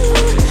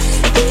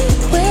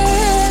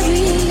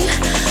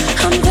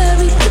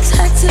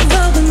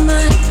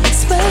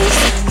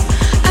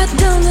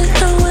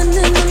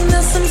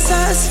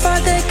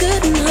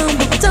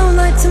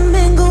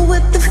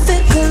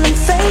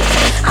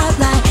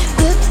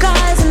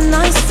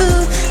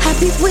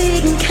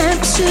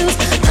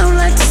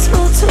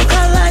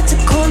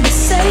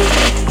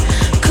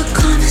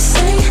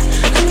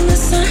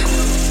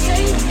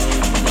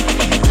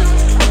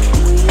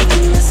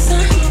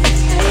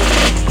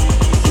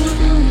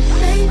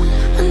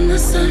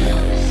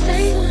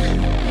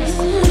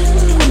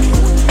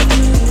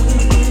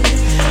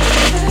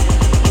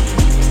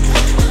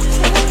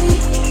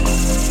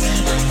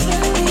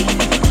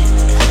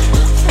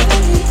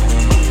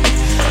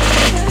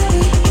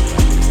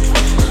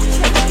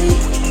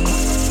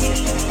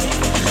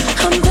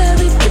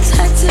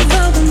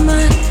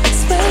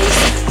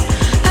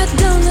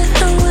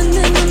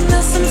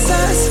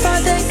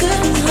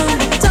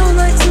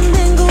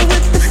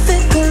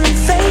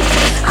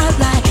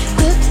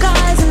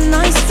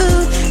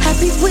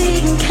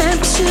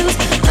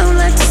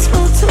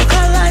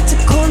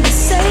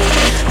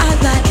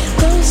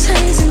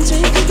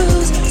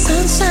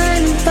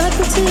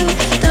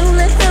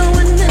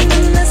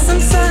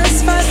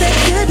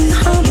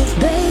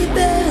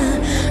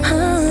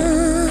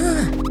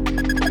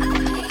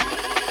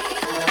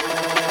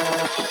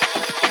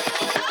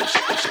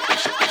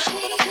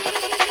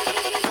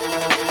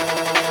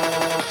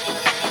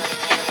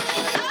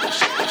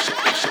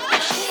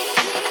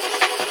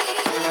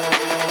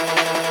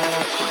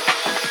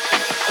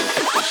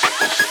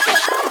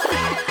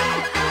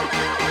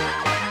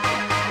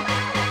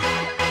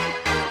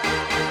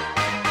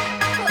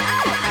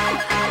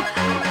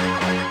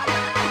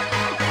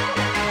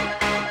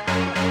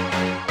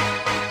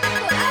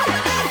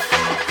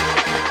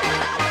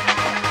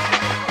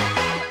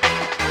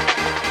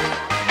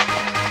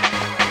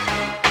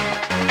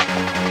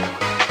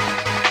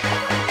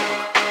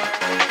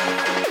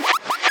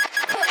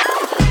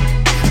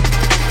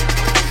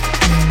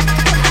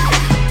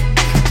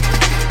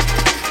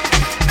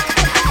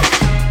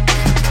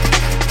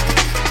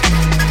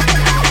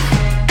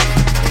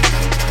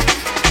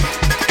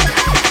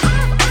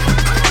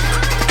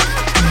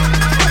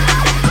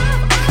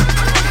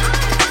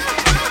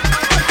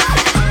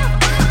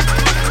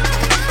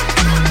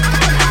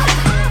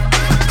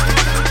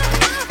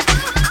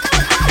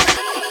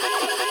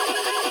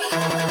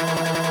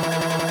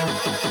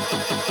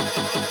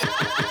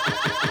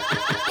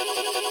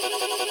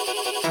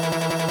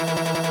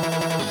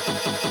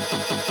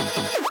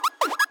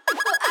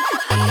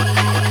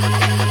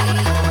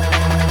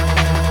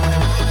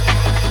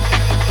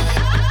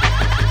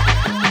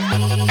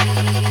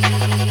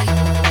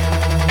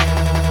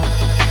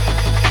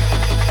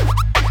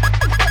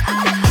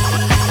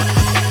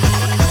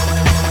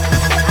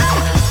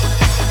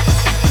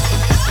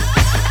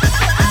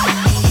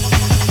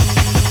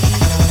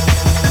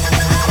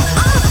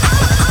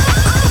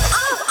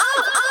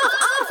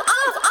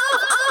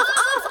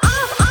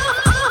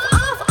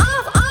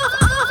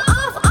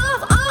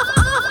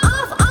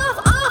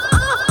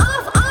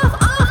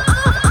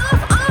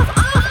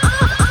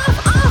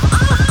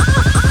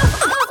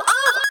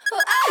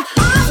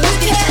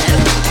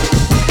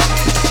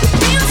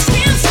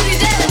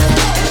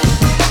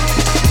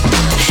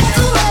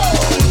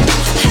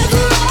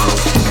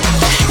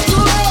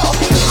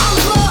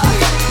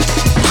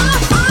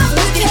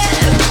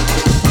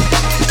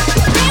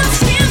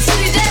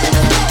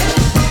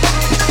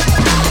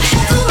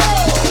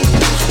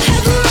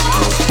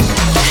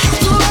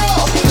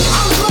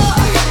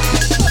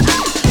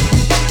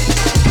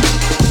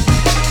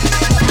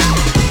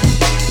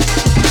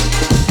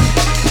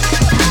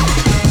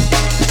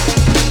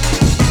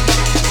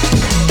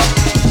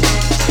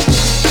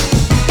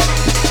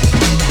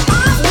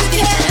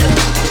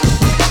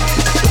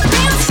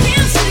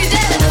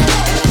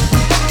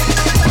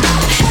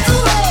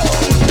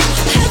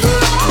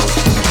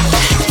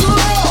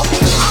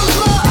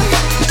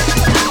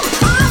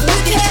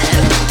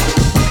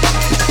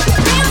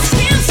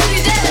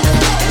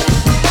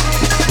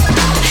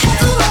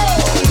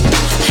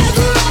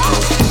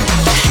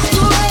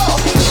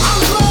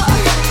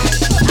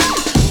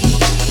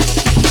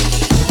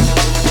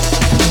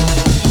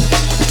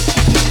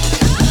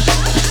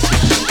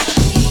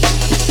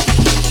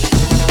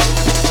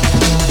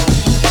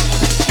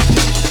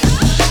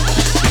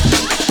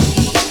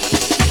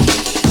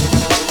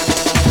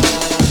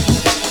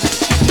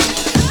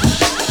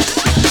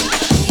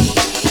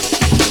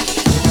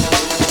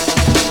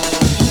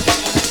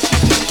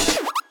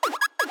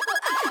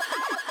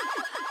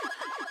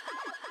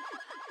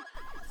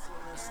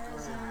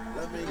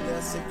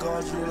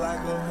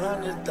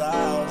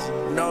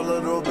 $1,000. No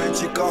little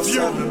bitch, it cost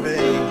 7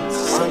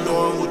 beans. I'm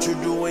doing what you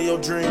do in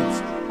your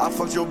dreams. I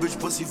fucked your bitch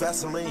pussy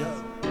Vaseline.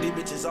 These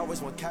bitches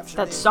always want caption.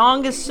 That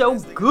song is so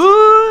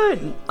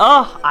good.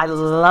 Oh, I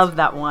love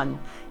that one.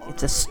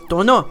 It's a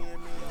stunner.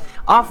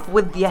 Off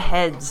With Your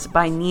Heads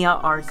by Nia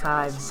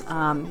Archives.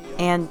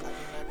 And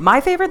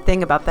my favorite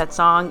thing about that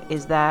song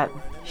is that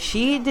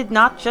she did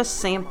not just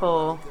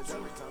sample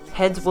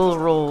Heads Will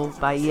Roll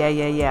by Yeah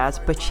Yeah Yeahs,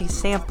 but she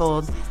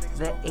sampled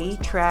the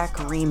A-Track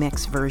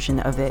remix version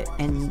of it.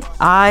 And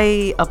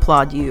I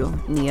applaud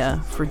you,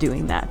 Nia, for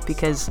doing that,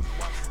 because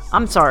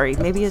I'm sorry,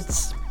 maybe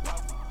it's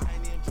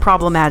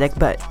problematic,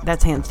 but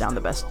that's hands down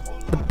the best.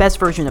 The best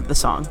version of the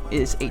song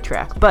is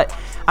A-Track. But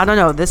I don't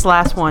know, this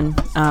last one,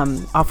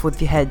 Off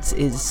With Your Heads,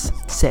 is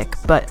sick.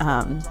 But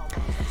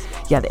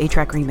yeah, the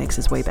A-Track remix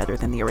is way better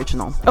than the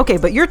original. Okay,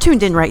 but you're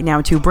tuned in right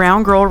now to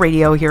Brown Girl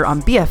Radio here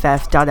on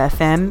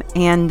BFF.FM.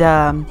 And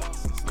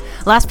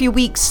last few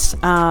weeks,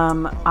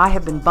 I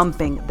have been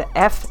bumping the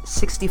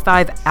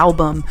F65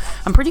 album.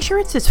 I'm pretty sure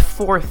it's his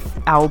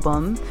 4th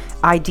album,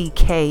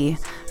 IDK.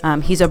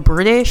 He's a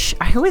British,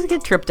 I always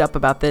get tripped up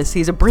about this.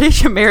 He's a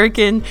British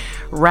American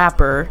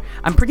rapper.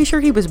 I'm pretty sure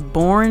he was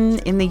born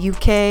in the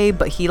UK,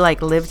 but he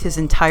lived his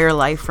entire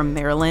life from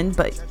Maryland.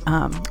 But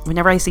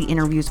whenever I see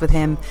interviews with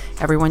him,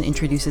 everyone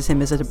introduces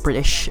him as a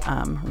British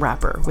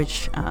rapper,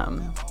 which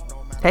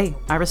hey,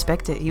 I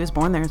respect it. He was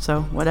born there,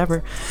 so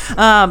whatever.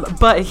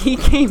 But he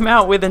came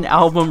out with an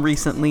album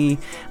recently,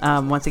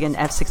 once again,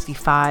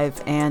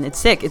 F65, and it's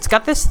sick. It's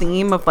got this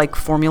theme of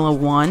Formula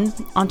One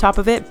on top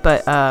of it,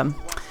 but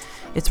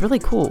it's really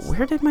cool.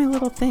 Where did my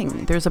little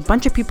thing? There's a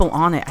bunch of people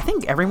on it. I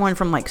think everyone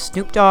from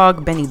Snoop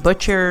Dogg, Benny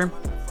Butcher,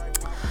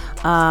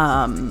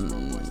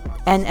 NLE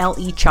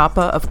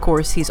Choppa, of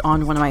course. He's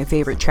on one of my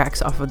favorite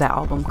tracks off of that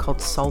album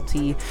called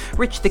Salty.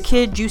 Rich the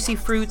Kid, Juicy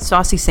Fruit,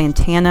 Saucy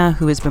Santana,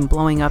 who has been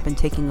blowing up and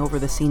taking over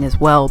the scene as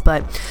well.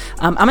 But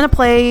I'm going to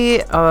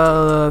play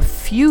a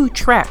few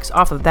tracks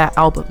off of that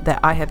album that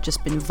I have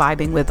just been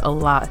vibing with a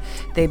lot.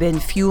 They've been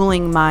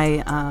fueling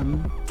my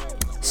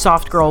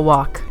soft girl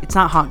walk. It's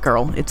not hot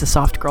girl, it's a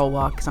soft girl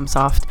walk, because I'm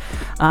soft,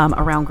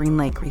 around Green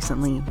Lake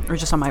recently, or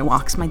just on my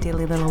walks, my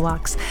daily little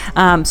walks.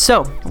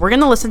 So we're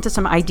gonna listen to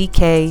some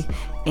IDK,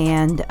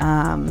 and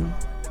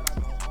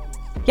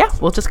yeah,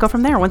 we'll just go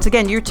from there. Once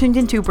again, you're tuned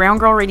into Brown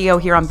Girl Radio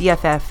here on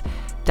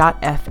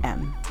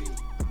BFF.FM.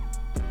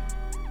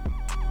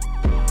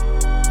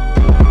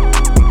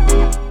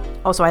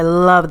 Also, I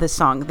love this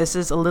song. This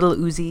is a Lil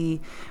Uzi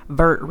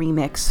Vert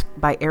remix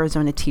by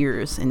Arizona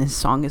Tears, and this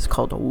song is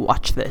called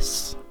Watch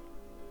This.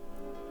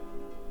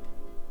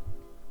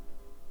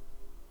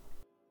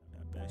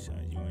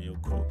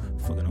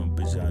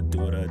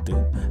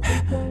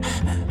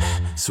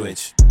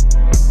 Switch.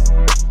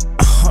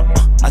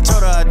 I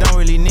told her I don't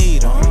really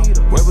need her.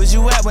 Where was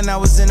you at when I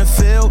was in the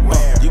field?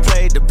 You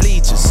played the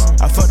bleachers.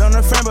 I fucked on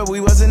a friend, but we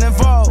wasn't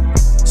involved,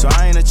 so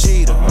I ain't a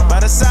cheater. By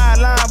the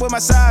sideline with my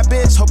side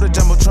bitch, hope the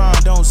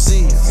Jumbotron don't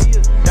see us.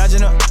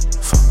 Dodging up,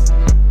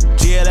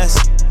 GLS,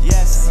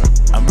 yes.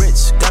 I'm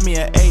rich, got me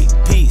an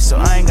AP, so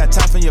I ain't got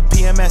time for your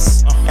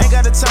PMS. Ain't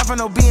got the time for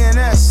no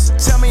BNS.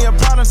 Tell me your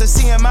problems at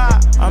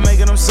CMI, I'm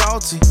making them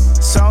salty,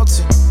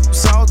 salty,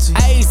 salty.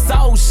 Ayy,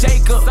 soul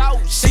shaker,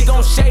 she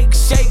gon' shake,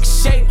 shake,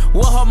 shake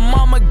what her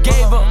mama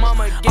gave her.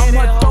 I'ma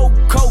throw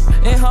coke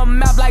in her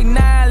mouth like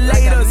 9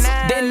 laters.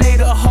 Then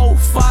later, whole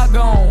fog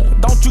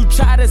on. Don't you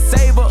try to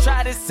save her,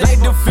 like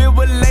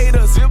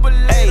defibrillators.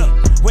 Ayy,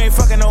 we ain't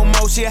fucking no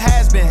more, she a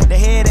has-been. The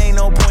head ain't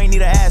no point,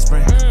 need a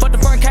aspirin. But the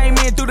front came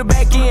in through the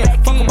back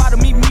end. Fuck about to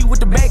meet me with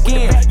the back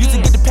end. Used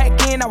to get the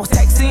pack in, I was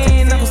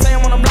taxing. I'm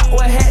saying on the block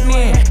with a hat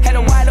in. Had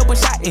a wide open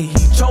shot and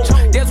he choked.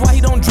 That's why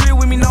he don't drill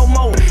with me no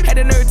more. Had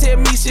the nerve tell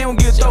me she don't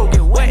get throw.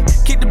 What?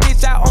 Kick the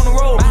bitch out on the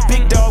road.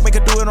 Big dog, make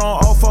her do it on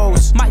all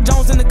fours. Mike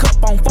Jones in the cup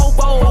on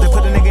fofo. They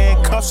put the nigga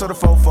in cuffs or the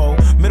fofo.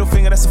 Middle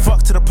finger, that's a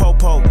fuck to the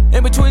popo.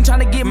 In between trying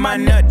to get my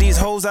nut. These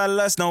hoes I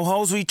lust, no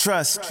hoes we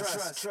trust.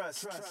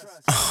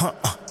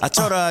 I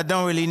told her I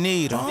don't really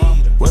need her.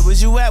 Where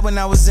was you at when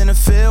I was in the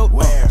field?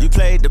 You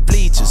played the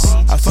bleachers.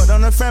 I fucked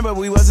on a friend, but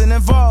we wasn't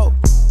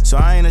involved, so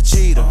I ain't a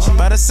cheater.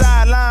 By the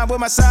sideline with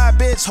my side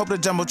bitch, hope the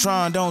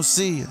Jumbotron don't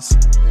see us.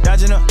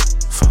 Dodging up,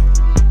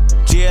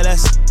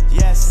 GLS,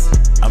 yes.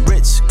 I'm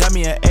rich, got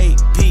me an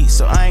AP,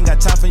 so I ain't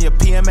got time for your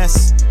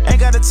PMS. Ain't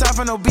got the time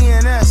for no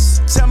BNS.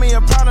 Tell me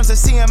your problems at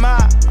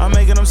CMI, I'm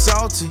making them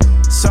salty,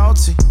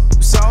 salty,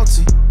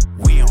 salty.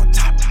 We on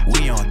top,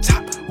 we on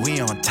top,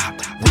 we on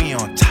top, we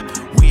on top,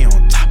 we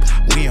on top,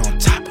 we on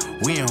top,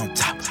 we on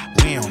top,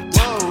 we on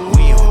top,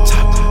 we on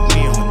top,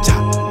 we on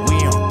top, we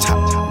on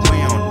top, we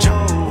on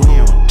top,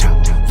 we on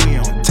top, we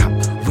on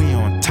top, we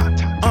on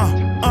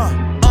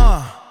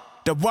top.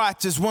 The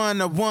watch is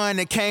 101,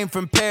 it came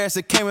from Paris,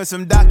 it came with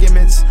some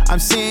documents. I'm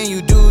seeing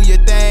you do your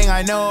thing,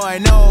 I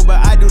know, but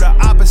I do the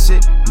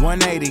opposite.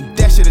 180,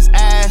 that shit is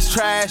ass,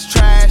 trash,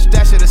 trash,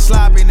 that shit is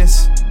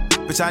sloppiness.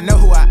 Bitch, I know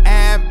who I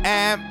am,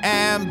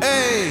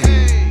 hey.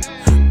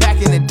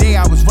 Back in the day,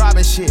 I was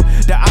robbing shit.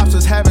 The ops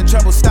was having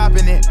trouble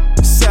stopping it.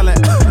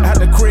 Selling at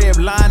the crib,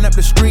 line up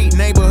the street,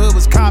 neighborhood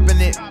was copping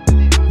it.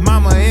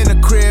 Mama in the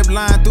crib,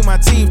 lying through my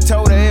teeth,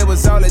 told her it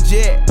was all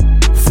legit.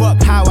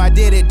 Fuck how I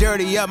did it,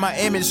 dirty up my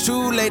image.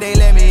 Too late, they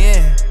let me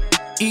in.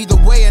 Either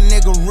way, a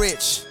nigga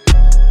rich.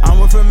 I'm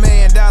worth $1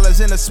 million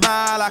in a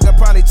smile, I could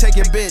probably take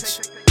your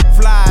bitch.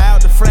 Fly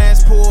out to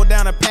France, pull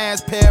down a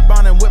pants, pair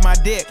bonding with my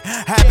dick.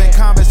 Having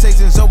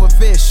conversations over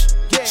fish.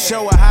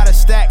 Show her how to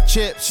stack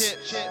chips.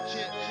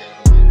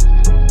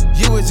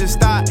 You was just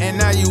thought, and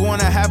now you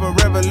wanna have a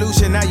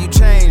revolution. Now you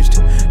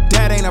changed.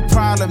 That ain't a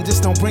problem,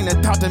 just don't bring the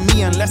thought to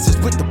me unless it's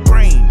with the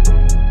brain.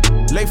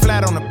 Lay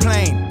flat on the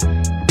plane.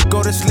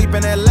 Go to sleep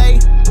in LA,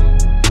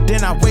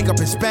 then I wake up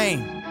in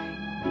Spain.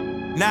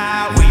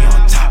 Now we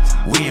on top,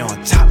 we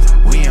on top,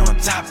 we on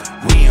top,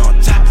 we on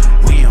top,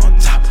 we on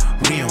top,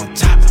 we on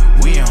top,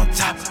 we on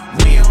top,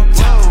 we on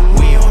top,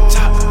 we on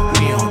top,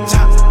 we on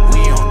top,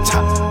 we on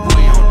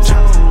top,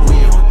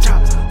 we on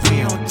top,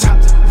 we on top,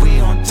 we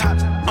on top,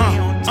 we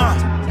on top,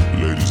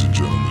 Ladies and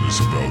gentlemen, it's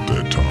about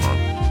that time.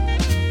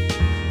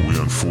 We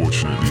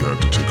unfortunately have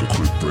to take a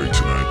quick break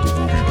tonight, but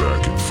we'll be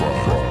back in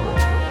 5,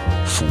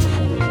 4,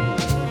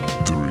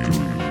 3,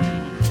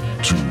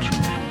 2,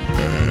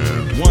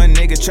 and one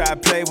nigga tried to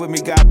play with me,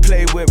 got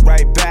played with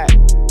right back.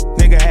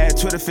 Nigga had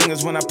Twitter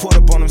fingers when I pulled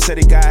up on him, said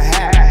he got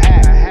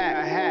hacked.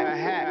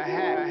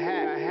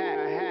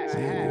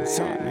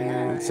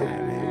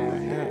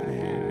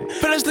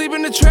 Fell asleep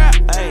in the trap.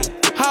 Ay.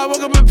 How I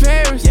woke up in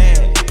Paris.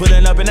 Yeah.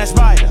 Pulling up in that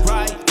spider.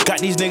 Right. Got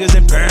these niggas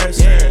in Paris.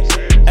 Yeah.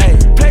 Hey,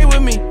 play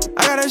with me.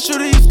 I got that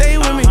shooter, you stay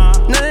with me.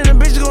 None of them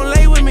bitches gon'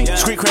 lay with me. Yeah.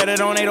 Street credit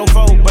on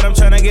 804, but I'm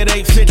tryna get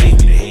 850. Gave me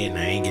the head and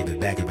I ain't give it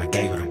back. If I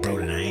gave it, I'm bro,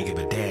 then I ain't give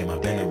a damn. I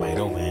bend it right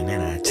over and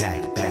then I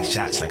attack. Back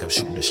shots like I'm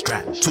shooting a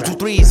strap.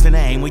 223 is finna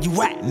aim where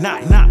you at.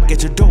 Knock, knock.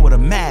 Get your door with a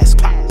mask.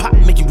 Pop, pop,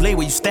 make you lay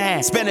where you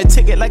stand. Spend a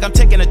ticket like I'm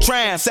taking a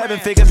tram. 7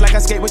 figures like I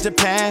skate with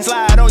Japan.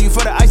 Slide on you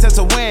for the ice, that's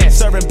a win.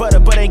 Serving butter,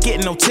 but ain't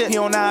getting no tip. He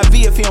on IV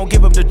if he don't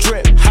give up the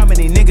drip. How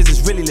many niggas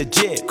is really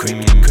legit?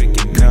 Cricket, cricket,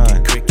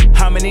 cricket, cricket.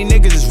 How many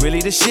niggas is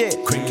really the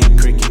shit? Cricket,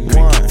 cricket, cricket.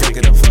 One. Fuck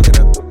it up, fuck it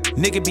up.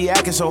 Nigga be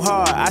acting so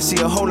hard, I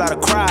see a whole lot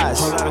of cries.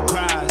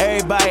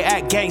 Everybody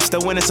act gangster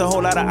when it's a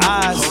whole lot of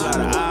eyes.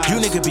 You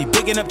nigga be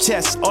bigging up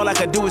chests, all I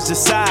can do is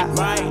decide.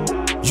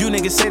 You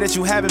niggas say that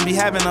you haven't be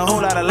having a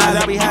whole lot of lies.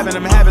 I be having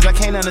them habits, I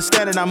can't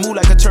understand it. I move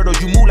like a turtle,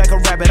 you move like a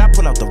rabbit. I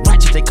pull out the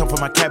ratchet, they come from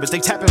my cabbage. They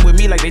tapping with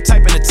me like they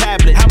typing a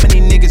tablet. How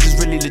many niggas is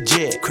really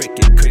legit?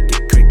 Cricket,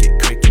 cricket,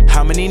 cricket, cricket.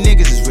 How many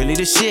niggas is really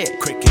the shit?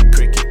 Cricket,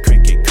 cricket,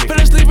 cricket, cricket. Fell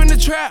asleep in the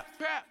trap.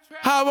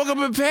 How I woke up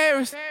in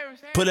Paris.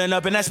 Pulling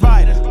up in that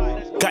spider.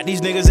 Got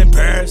these niggas in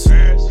Paris.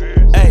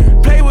 Hey,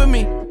 play with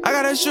me. I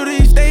got that shooter,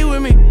 you stay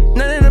with me.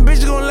 None of them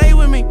bitches gon' lay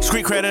with me.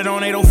 Street credit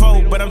on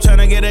 804, but I'm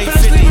tryna get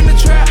 850. Fell asleep in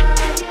the trap.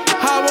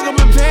 How I woke up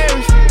in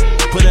Paris.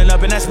 Pulling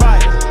up in that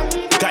spider.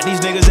 Got these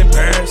niggas in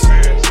Paris.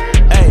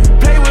 Hey,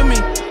 play with me.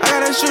 I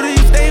got that shooter,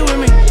 you stay with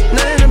me.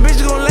 None of them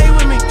bitches gon' lay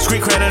with me.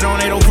 Street credit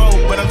on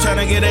 804, but I'm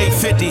tryna get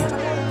 850.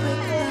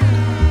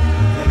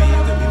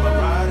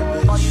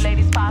 All you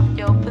ladies pop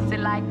your pussy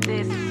like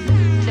this.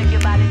 Check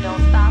your body, don't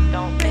stop,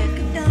 don't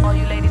miss. All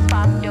you ladies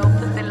pop your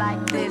pussy like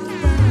this.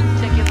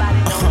 Check your body,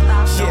 don't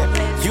stop, don't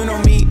miss. You know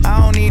me,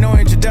 I don't need no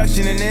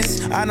introduction in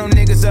this. I know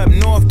niggas up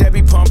north that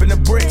be pumping the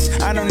bricks.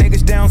 I know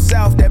niggas down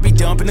south that be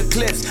dumping the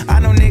clips. I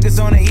know niggas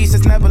on the east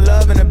that's never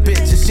loving a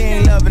bitch. And she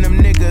ain't loving them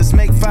niggas.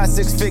 Make 5,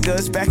 6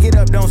 figures. Back it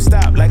up, don't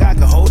stop. Like I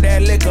could hold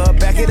that liquor.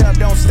 Back it up,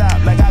 don't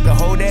stop. Like I could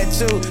hold that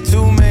too.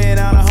 $2 million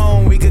on a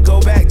home we could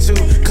go back to.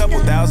 Couple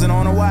thousand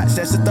on a watch,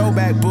 that's a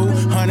throwback boo.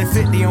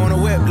 150 on a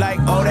whip, like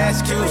oh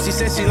that's cute. She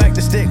said she liked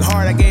the stick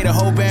hard, I gave the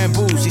whole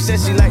bamboo. She said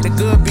she liked the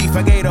good beef,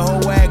 I gave the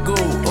whole wagyu.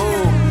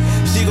 Ooh.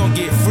 She gon'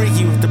 get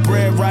freaky with the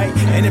bread right.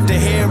 And if the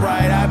hair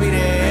right, I'll be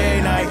there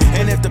every night.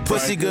 And if the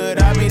pussy good,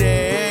 I'll be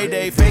there every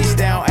day. Face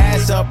down,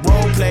 ass up,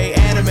 role play,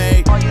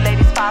 anime. All you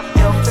ladies pop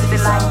your pussy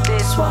like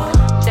this.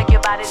 Check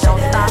your body, don't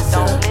stop,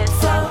 don't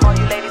miss. All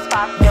you ladies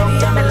pop your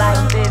pussy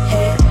like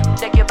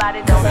this. Check your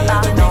body, don't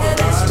stop, don't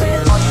miss.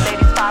 All you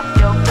ladies pop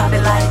your pussy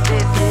like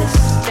this.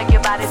 Check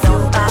your body,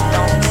 don't stop,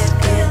 don't miss.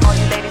 All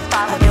you ladies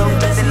pop your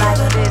pussy like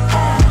this.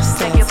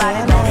 Check your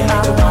body, don't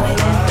stop, don't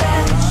miss.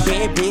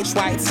 Bad bitch,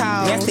 white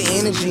towel, that's the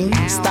energy.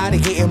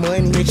 Started getting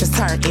money, bitches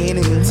turn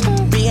enemies.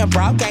 Being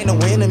broke ain't no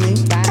enemy.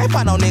 Can't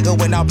find no nigga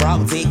with no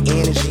broke dick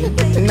energy.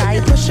 Now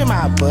you pushing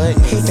my butt,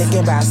 he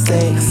thinking about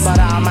sex. But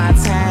all my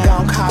time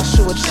gon' cost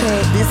you a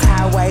check. This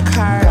highway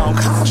car gon'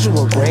 cost you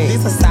a wreck.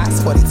 This a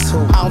size 42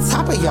 on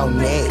top of your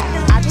neck.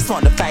 I just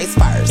want the face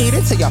first, eat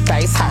it till your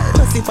face hurt.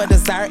 Pussy for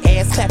dessert,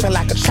 ass clapping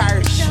like a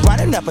church.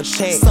 Running up a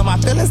check, so my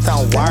feelings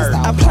don't work.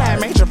 Applying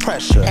major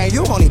pressure, and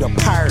you gon' need a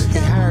perk.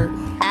 It hurt.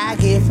 I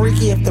get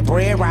freaky if the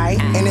bread right,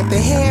 and if the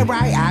head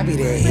right, I be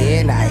there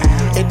every night.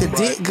 If the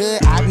dick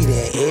good, I be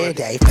there every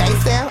day.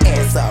 Face down,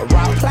 ass up,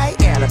 role play,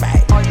 anime.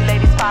 All you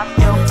ladies pop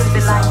your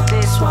pussy like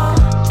this.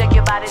 Check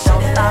your body,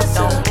 don't stop,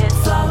 don't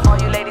miss. All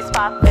you ladies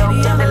pop your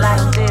pussy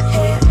like this.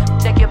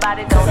 Check your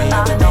body, don't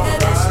stop, don't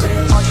miss.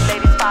 All you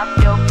ladies pop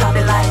your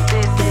pussy like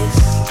this.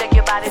 Check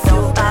your body,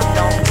 don't stop,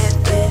 don't miss.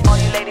 All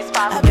you ladies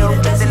pop your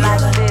pussy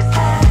like this.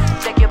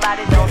 Check your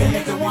body, don't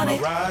miss.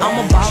 I'm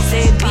a boss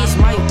ass bitch,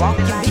 might walk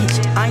your bitch.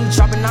 I ain't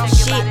dropping off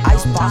shit,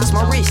 box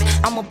my wrist.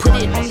 I'ma put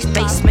it on his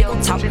face, make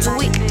him talk to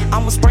it.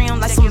 I'ma spray him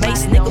like some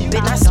bass, nigga,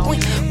 bitch, I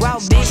squeak. Raw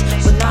bitch,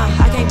 but nah,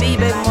 I can't be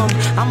baby mama.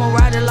 I'ma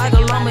ride it like a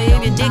llama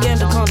if your dick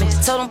ain't coming.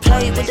 Told him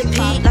play with the P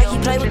like he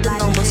play with the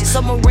numbers.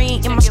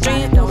 Submarine in my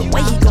stream, the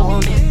way he go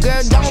on it.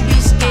 Girl, don't be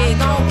scared,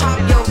 gon' pop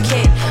your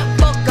cat.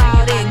 Fuck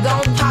all that,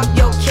 gon' pop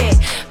your cat.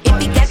 If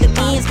he got the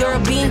beans, girl,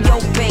 be in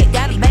your back.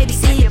 Gotta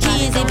babysit your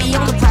kids, if he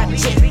on the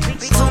project.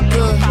 Too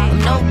good, I'm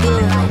no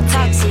good,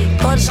 toxic,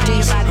 for the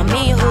streets, I'm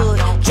in hood,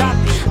 drop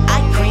it,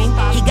 ice cream,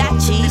 he got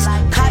cheese,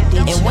 caught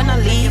it, and when I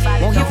leave,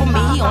 won't hear from me,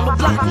 he on the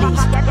block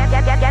list.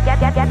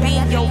 Be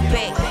in your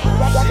back,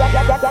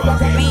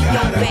 be in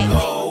your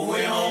back.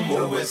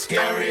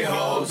 Scary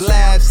hoes.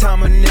 Last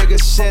time a nigga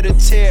shed a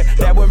tear,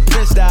 that when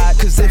Prince died.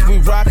 Cause if we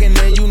rockin',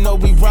 then you know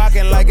we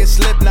rockin' like it's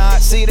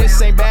Slipknot. See, this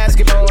ain't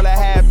basketball at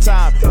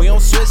halftime. We on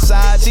switch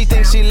sides. She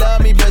thinks she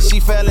love me, but she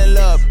fell in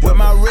love with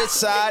my rich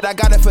side. I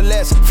got it for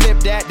less. Flip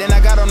that, then I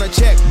got on a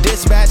check.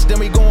 Dispatch, then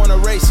we go on a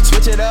race.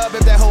 Switch it up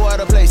if that whole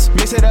other place.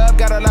 Mix it up,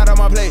 got a lot on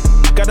my plate.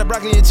 Got the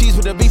broccoli and cheese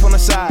with the beef on the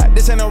side.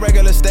 This ain't no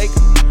regular steak.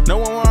 No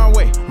one wrong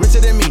way, richer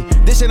than me.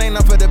 This shit ain't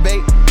up for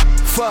debate.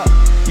 Fuck,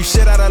 you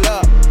shit out of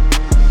luck.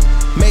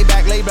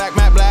 Maybach, lay black,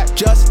 matte black,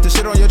 just the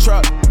shit on your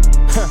truck.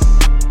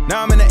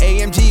 Now I'm in the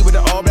AMG with the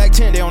all black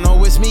tint. They don't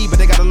know it's me, but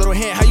they got a little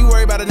hint. How you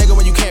worry about a nigga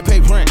when you can't pay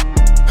rent?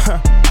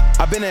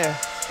 I been there,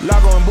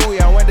 Lago and Bowie,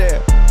 I went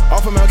there.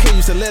 Off of MLK,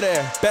 used to live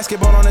there.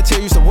 Basketball on the tier,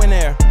 used to win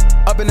there.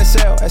 Up in the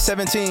cell at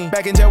 17,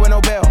 back in jail with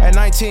no bail at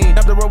 19.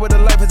 Up the road with the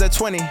life is at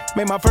 20.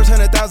 Made my first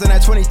 100,000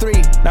 at 23.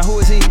 Now who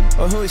is he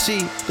or who is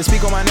she to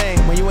speak on my name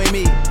when you ain't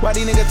me? Why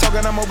these niggas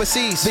talking I'm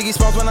overseas? Biggie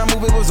Smalls when I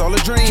move it was all a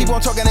dream. Keep on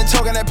talking and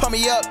talking that pump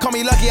me up. Call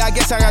me lucky, I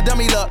guess I got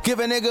dummy luck. Give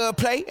a nigga a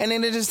play and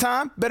then it's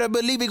time. Better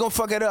believe he gon'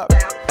 fuck it up.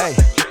 Hey,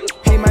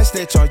 he might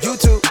snitch on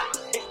YouTube.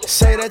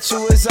 Say that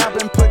you was up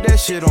and put that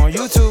shit on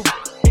YouTube.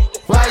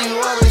 Why you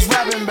always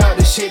rapping about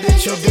the shit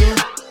that you do?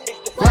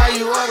 Why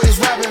you always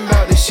rapping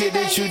about the shit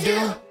that you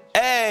do?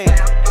 Hey,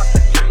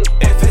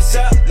 if it's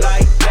up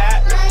like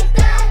that,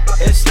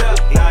 it's up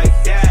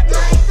like that.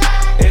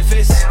 If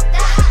it's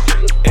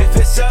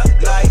up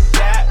like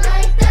that,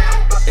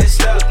 it's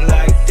up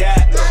like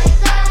that.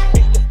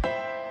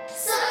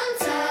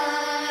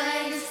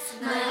 Sometimes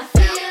my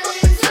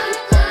feelings are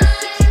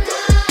blind.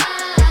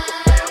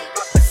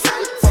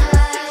 Sometimes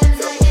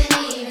I can't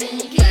even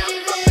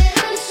give it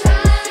a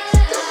try.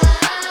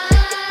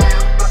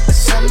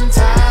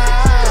 Sometimes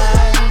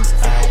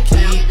I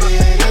keep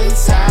it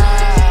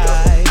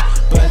inside,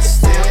 but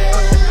still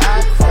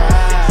I cry.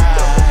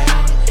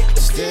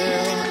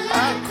 Still I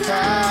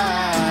cry.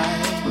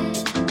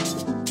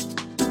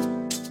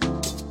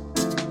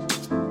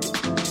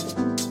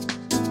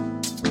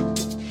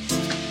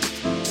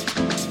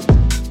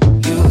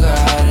 You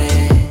got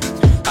it,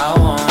 I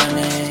want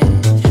it.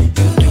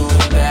 You do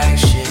it back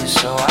shit,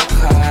 so I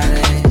caught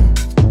it.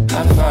 I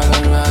fall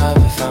in love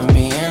if I'm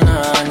being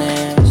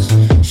honest.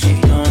 She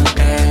doing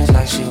things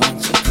like she went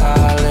to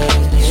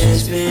college.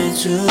 It's been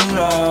too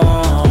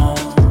long.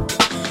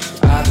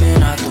 I've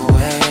been out the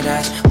way,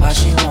 that's why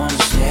she wanna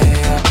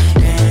stay up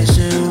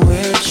dancing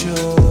with you.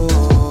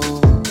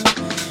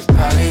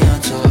 Probably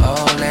until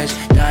old age,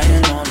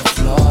 dying on the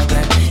floor,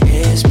 babe.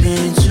 It's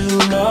been too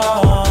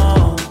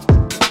long,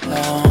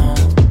 long,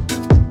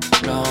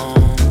 long.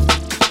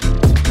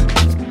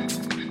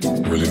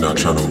 Really not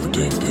trying to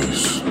overthink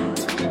this.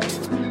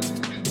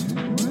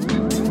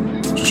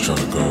 Just trying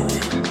to go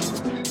with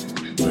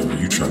whatever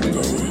you trying to go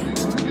with.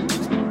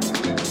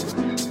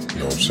 You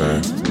know what I'm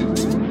saying?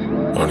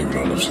 I don't even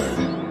know what I'm saying.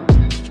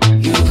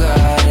 You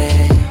got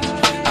it,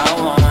 I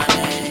want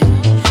it.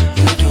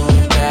 You do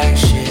it back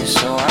shit,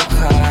 so I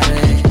caught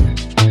it.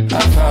 I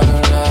fall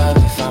in love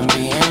if I'm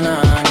being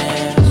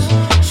honest.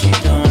 She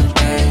doing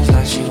things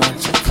like she went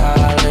to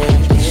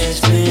college. It's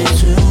been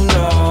too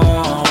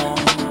long.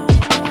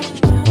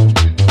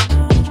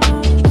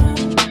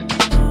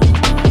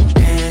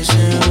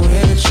 Dancing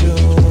with you.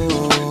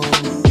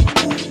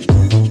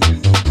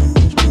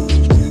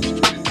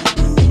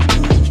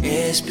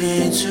 It's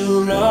been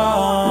too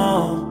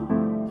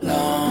long,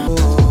 long.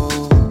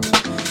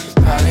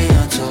 Probably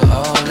until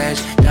old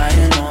age,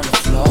 dying on the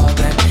floor,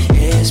 babe.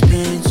 It's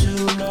been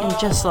too long. And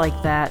just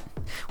like that,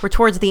 we're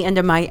towards the end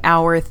of my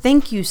hour.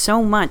 Thank you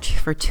so much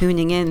for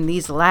tuning in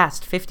these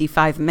last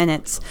 55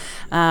 minutes.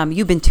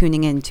 You've been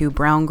tuning in to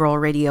Brown Girl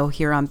Radio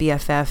here on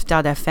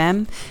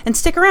BFF.FM. And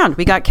stick around.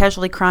 We got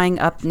Casually Crying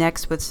up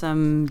next with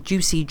some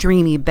juicy,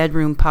 dreamy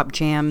bedroom pop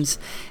jams.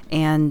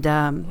 And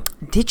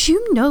did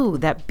you know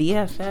that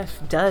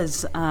BFF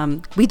does,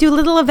 we do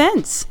little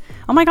events.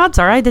 Oh my God,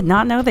 Zara, I did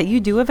not know that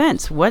you do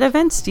events. What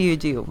events do you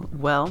do?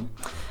 Well,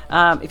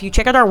 if you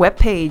check out our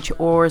webpage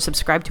or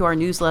subscribe to our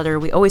newsletter,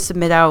 we always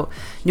submit out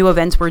new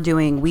events we're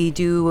doing. We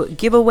do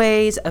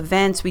giveaways,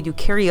 events, we do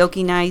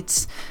karaoke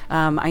nights.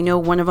 I know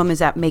one of them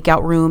is at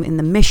Makeout Room in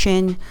the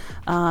Mission.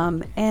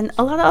 And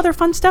a lot of other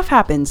fun stuff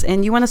happens.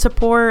 And you want to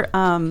support,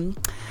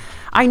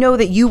 I know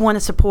that you want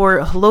to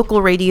support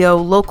local radio,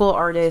 local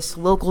artists,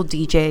 local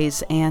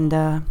DJs.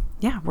 And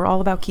yeah, we're all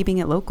about keeping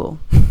it local.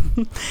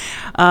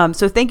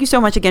 So thank you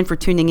so much again for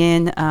tuning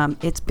in.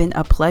 It's been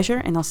a pleasure,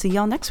 and I'll see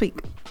y'all next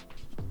week.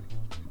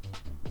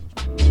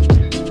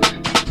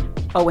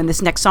 Oh, and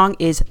this next song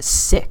is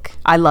sick.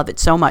 I love it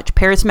so much.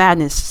 Paris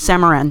Madness,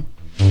 Samaran.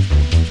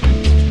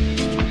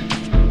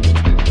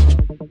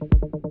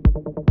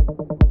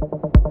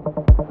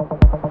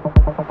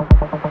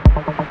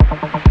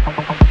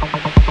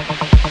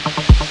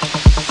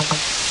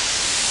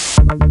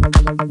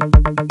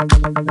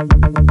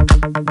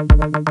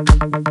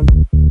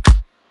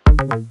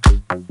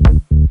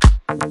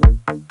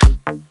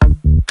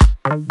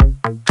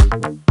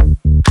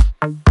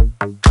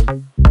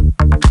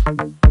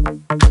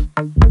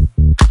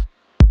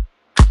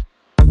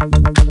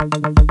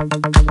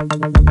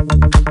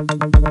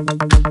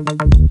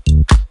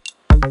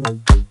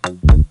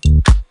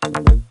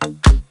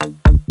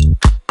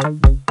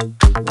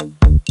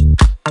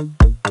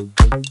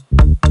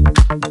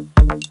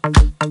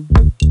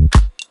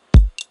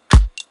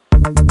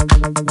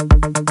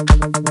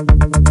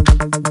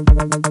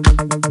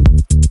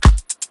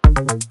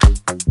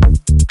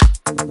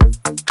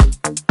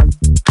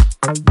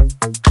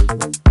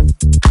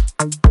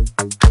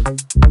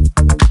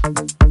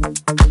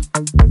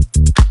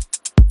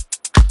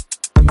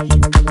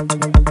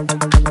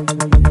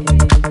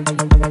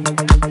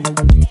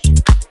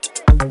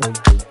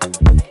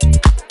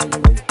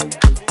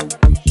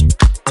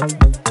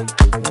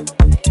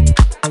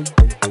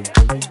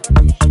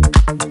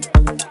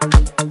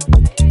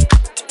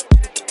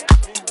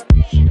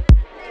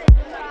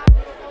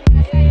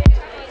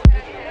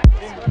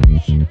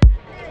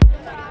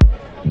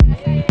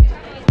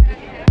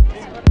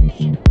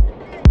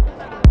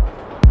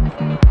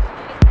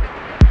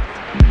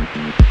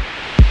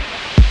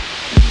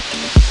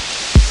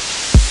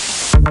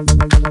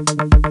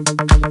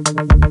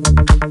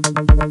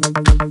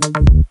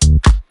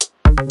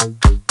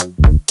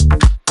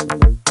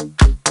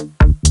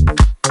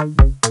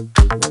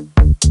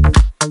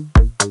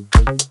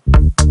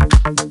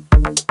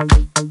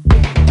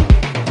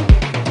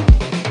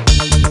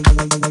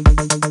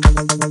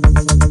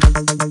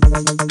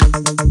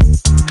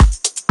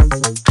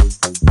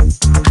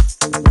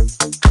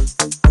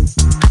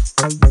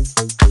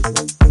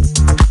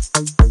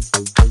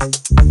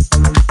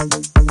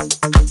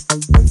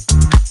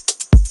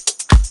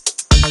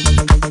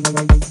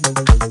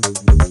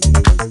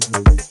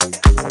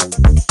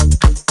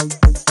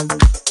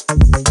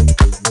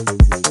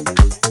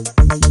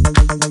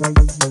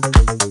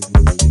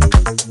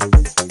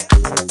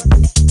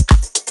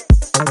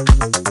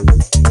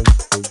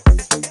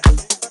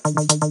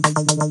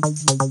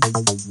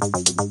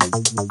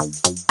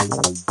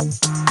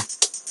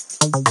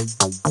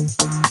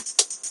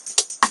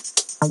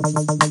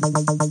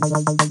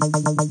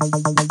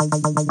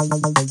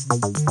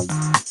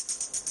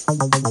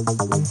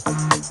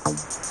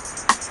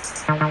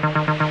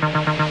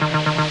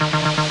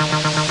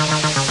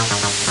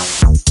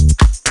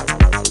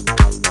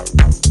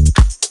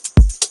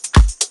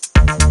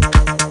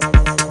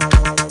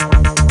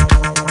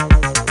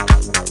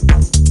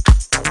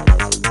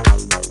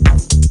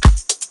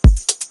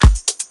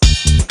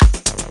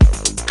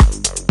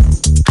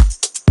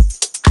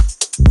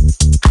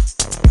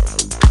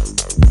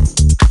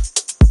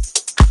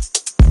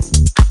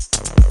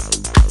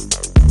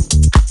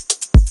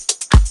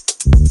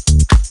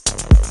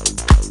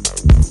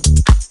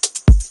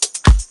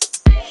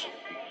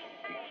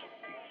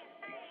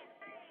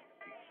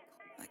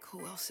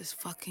 Who else is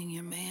fucking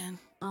your man?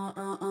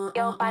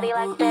 Your body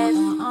like this.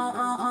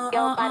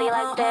 Your body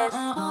like this.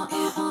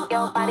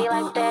 Your body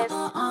like this.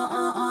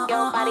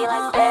 Your body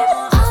like this.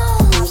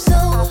 I'm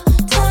so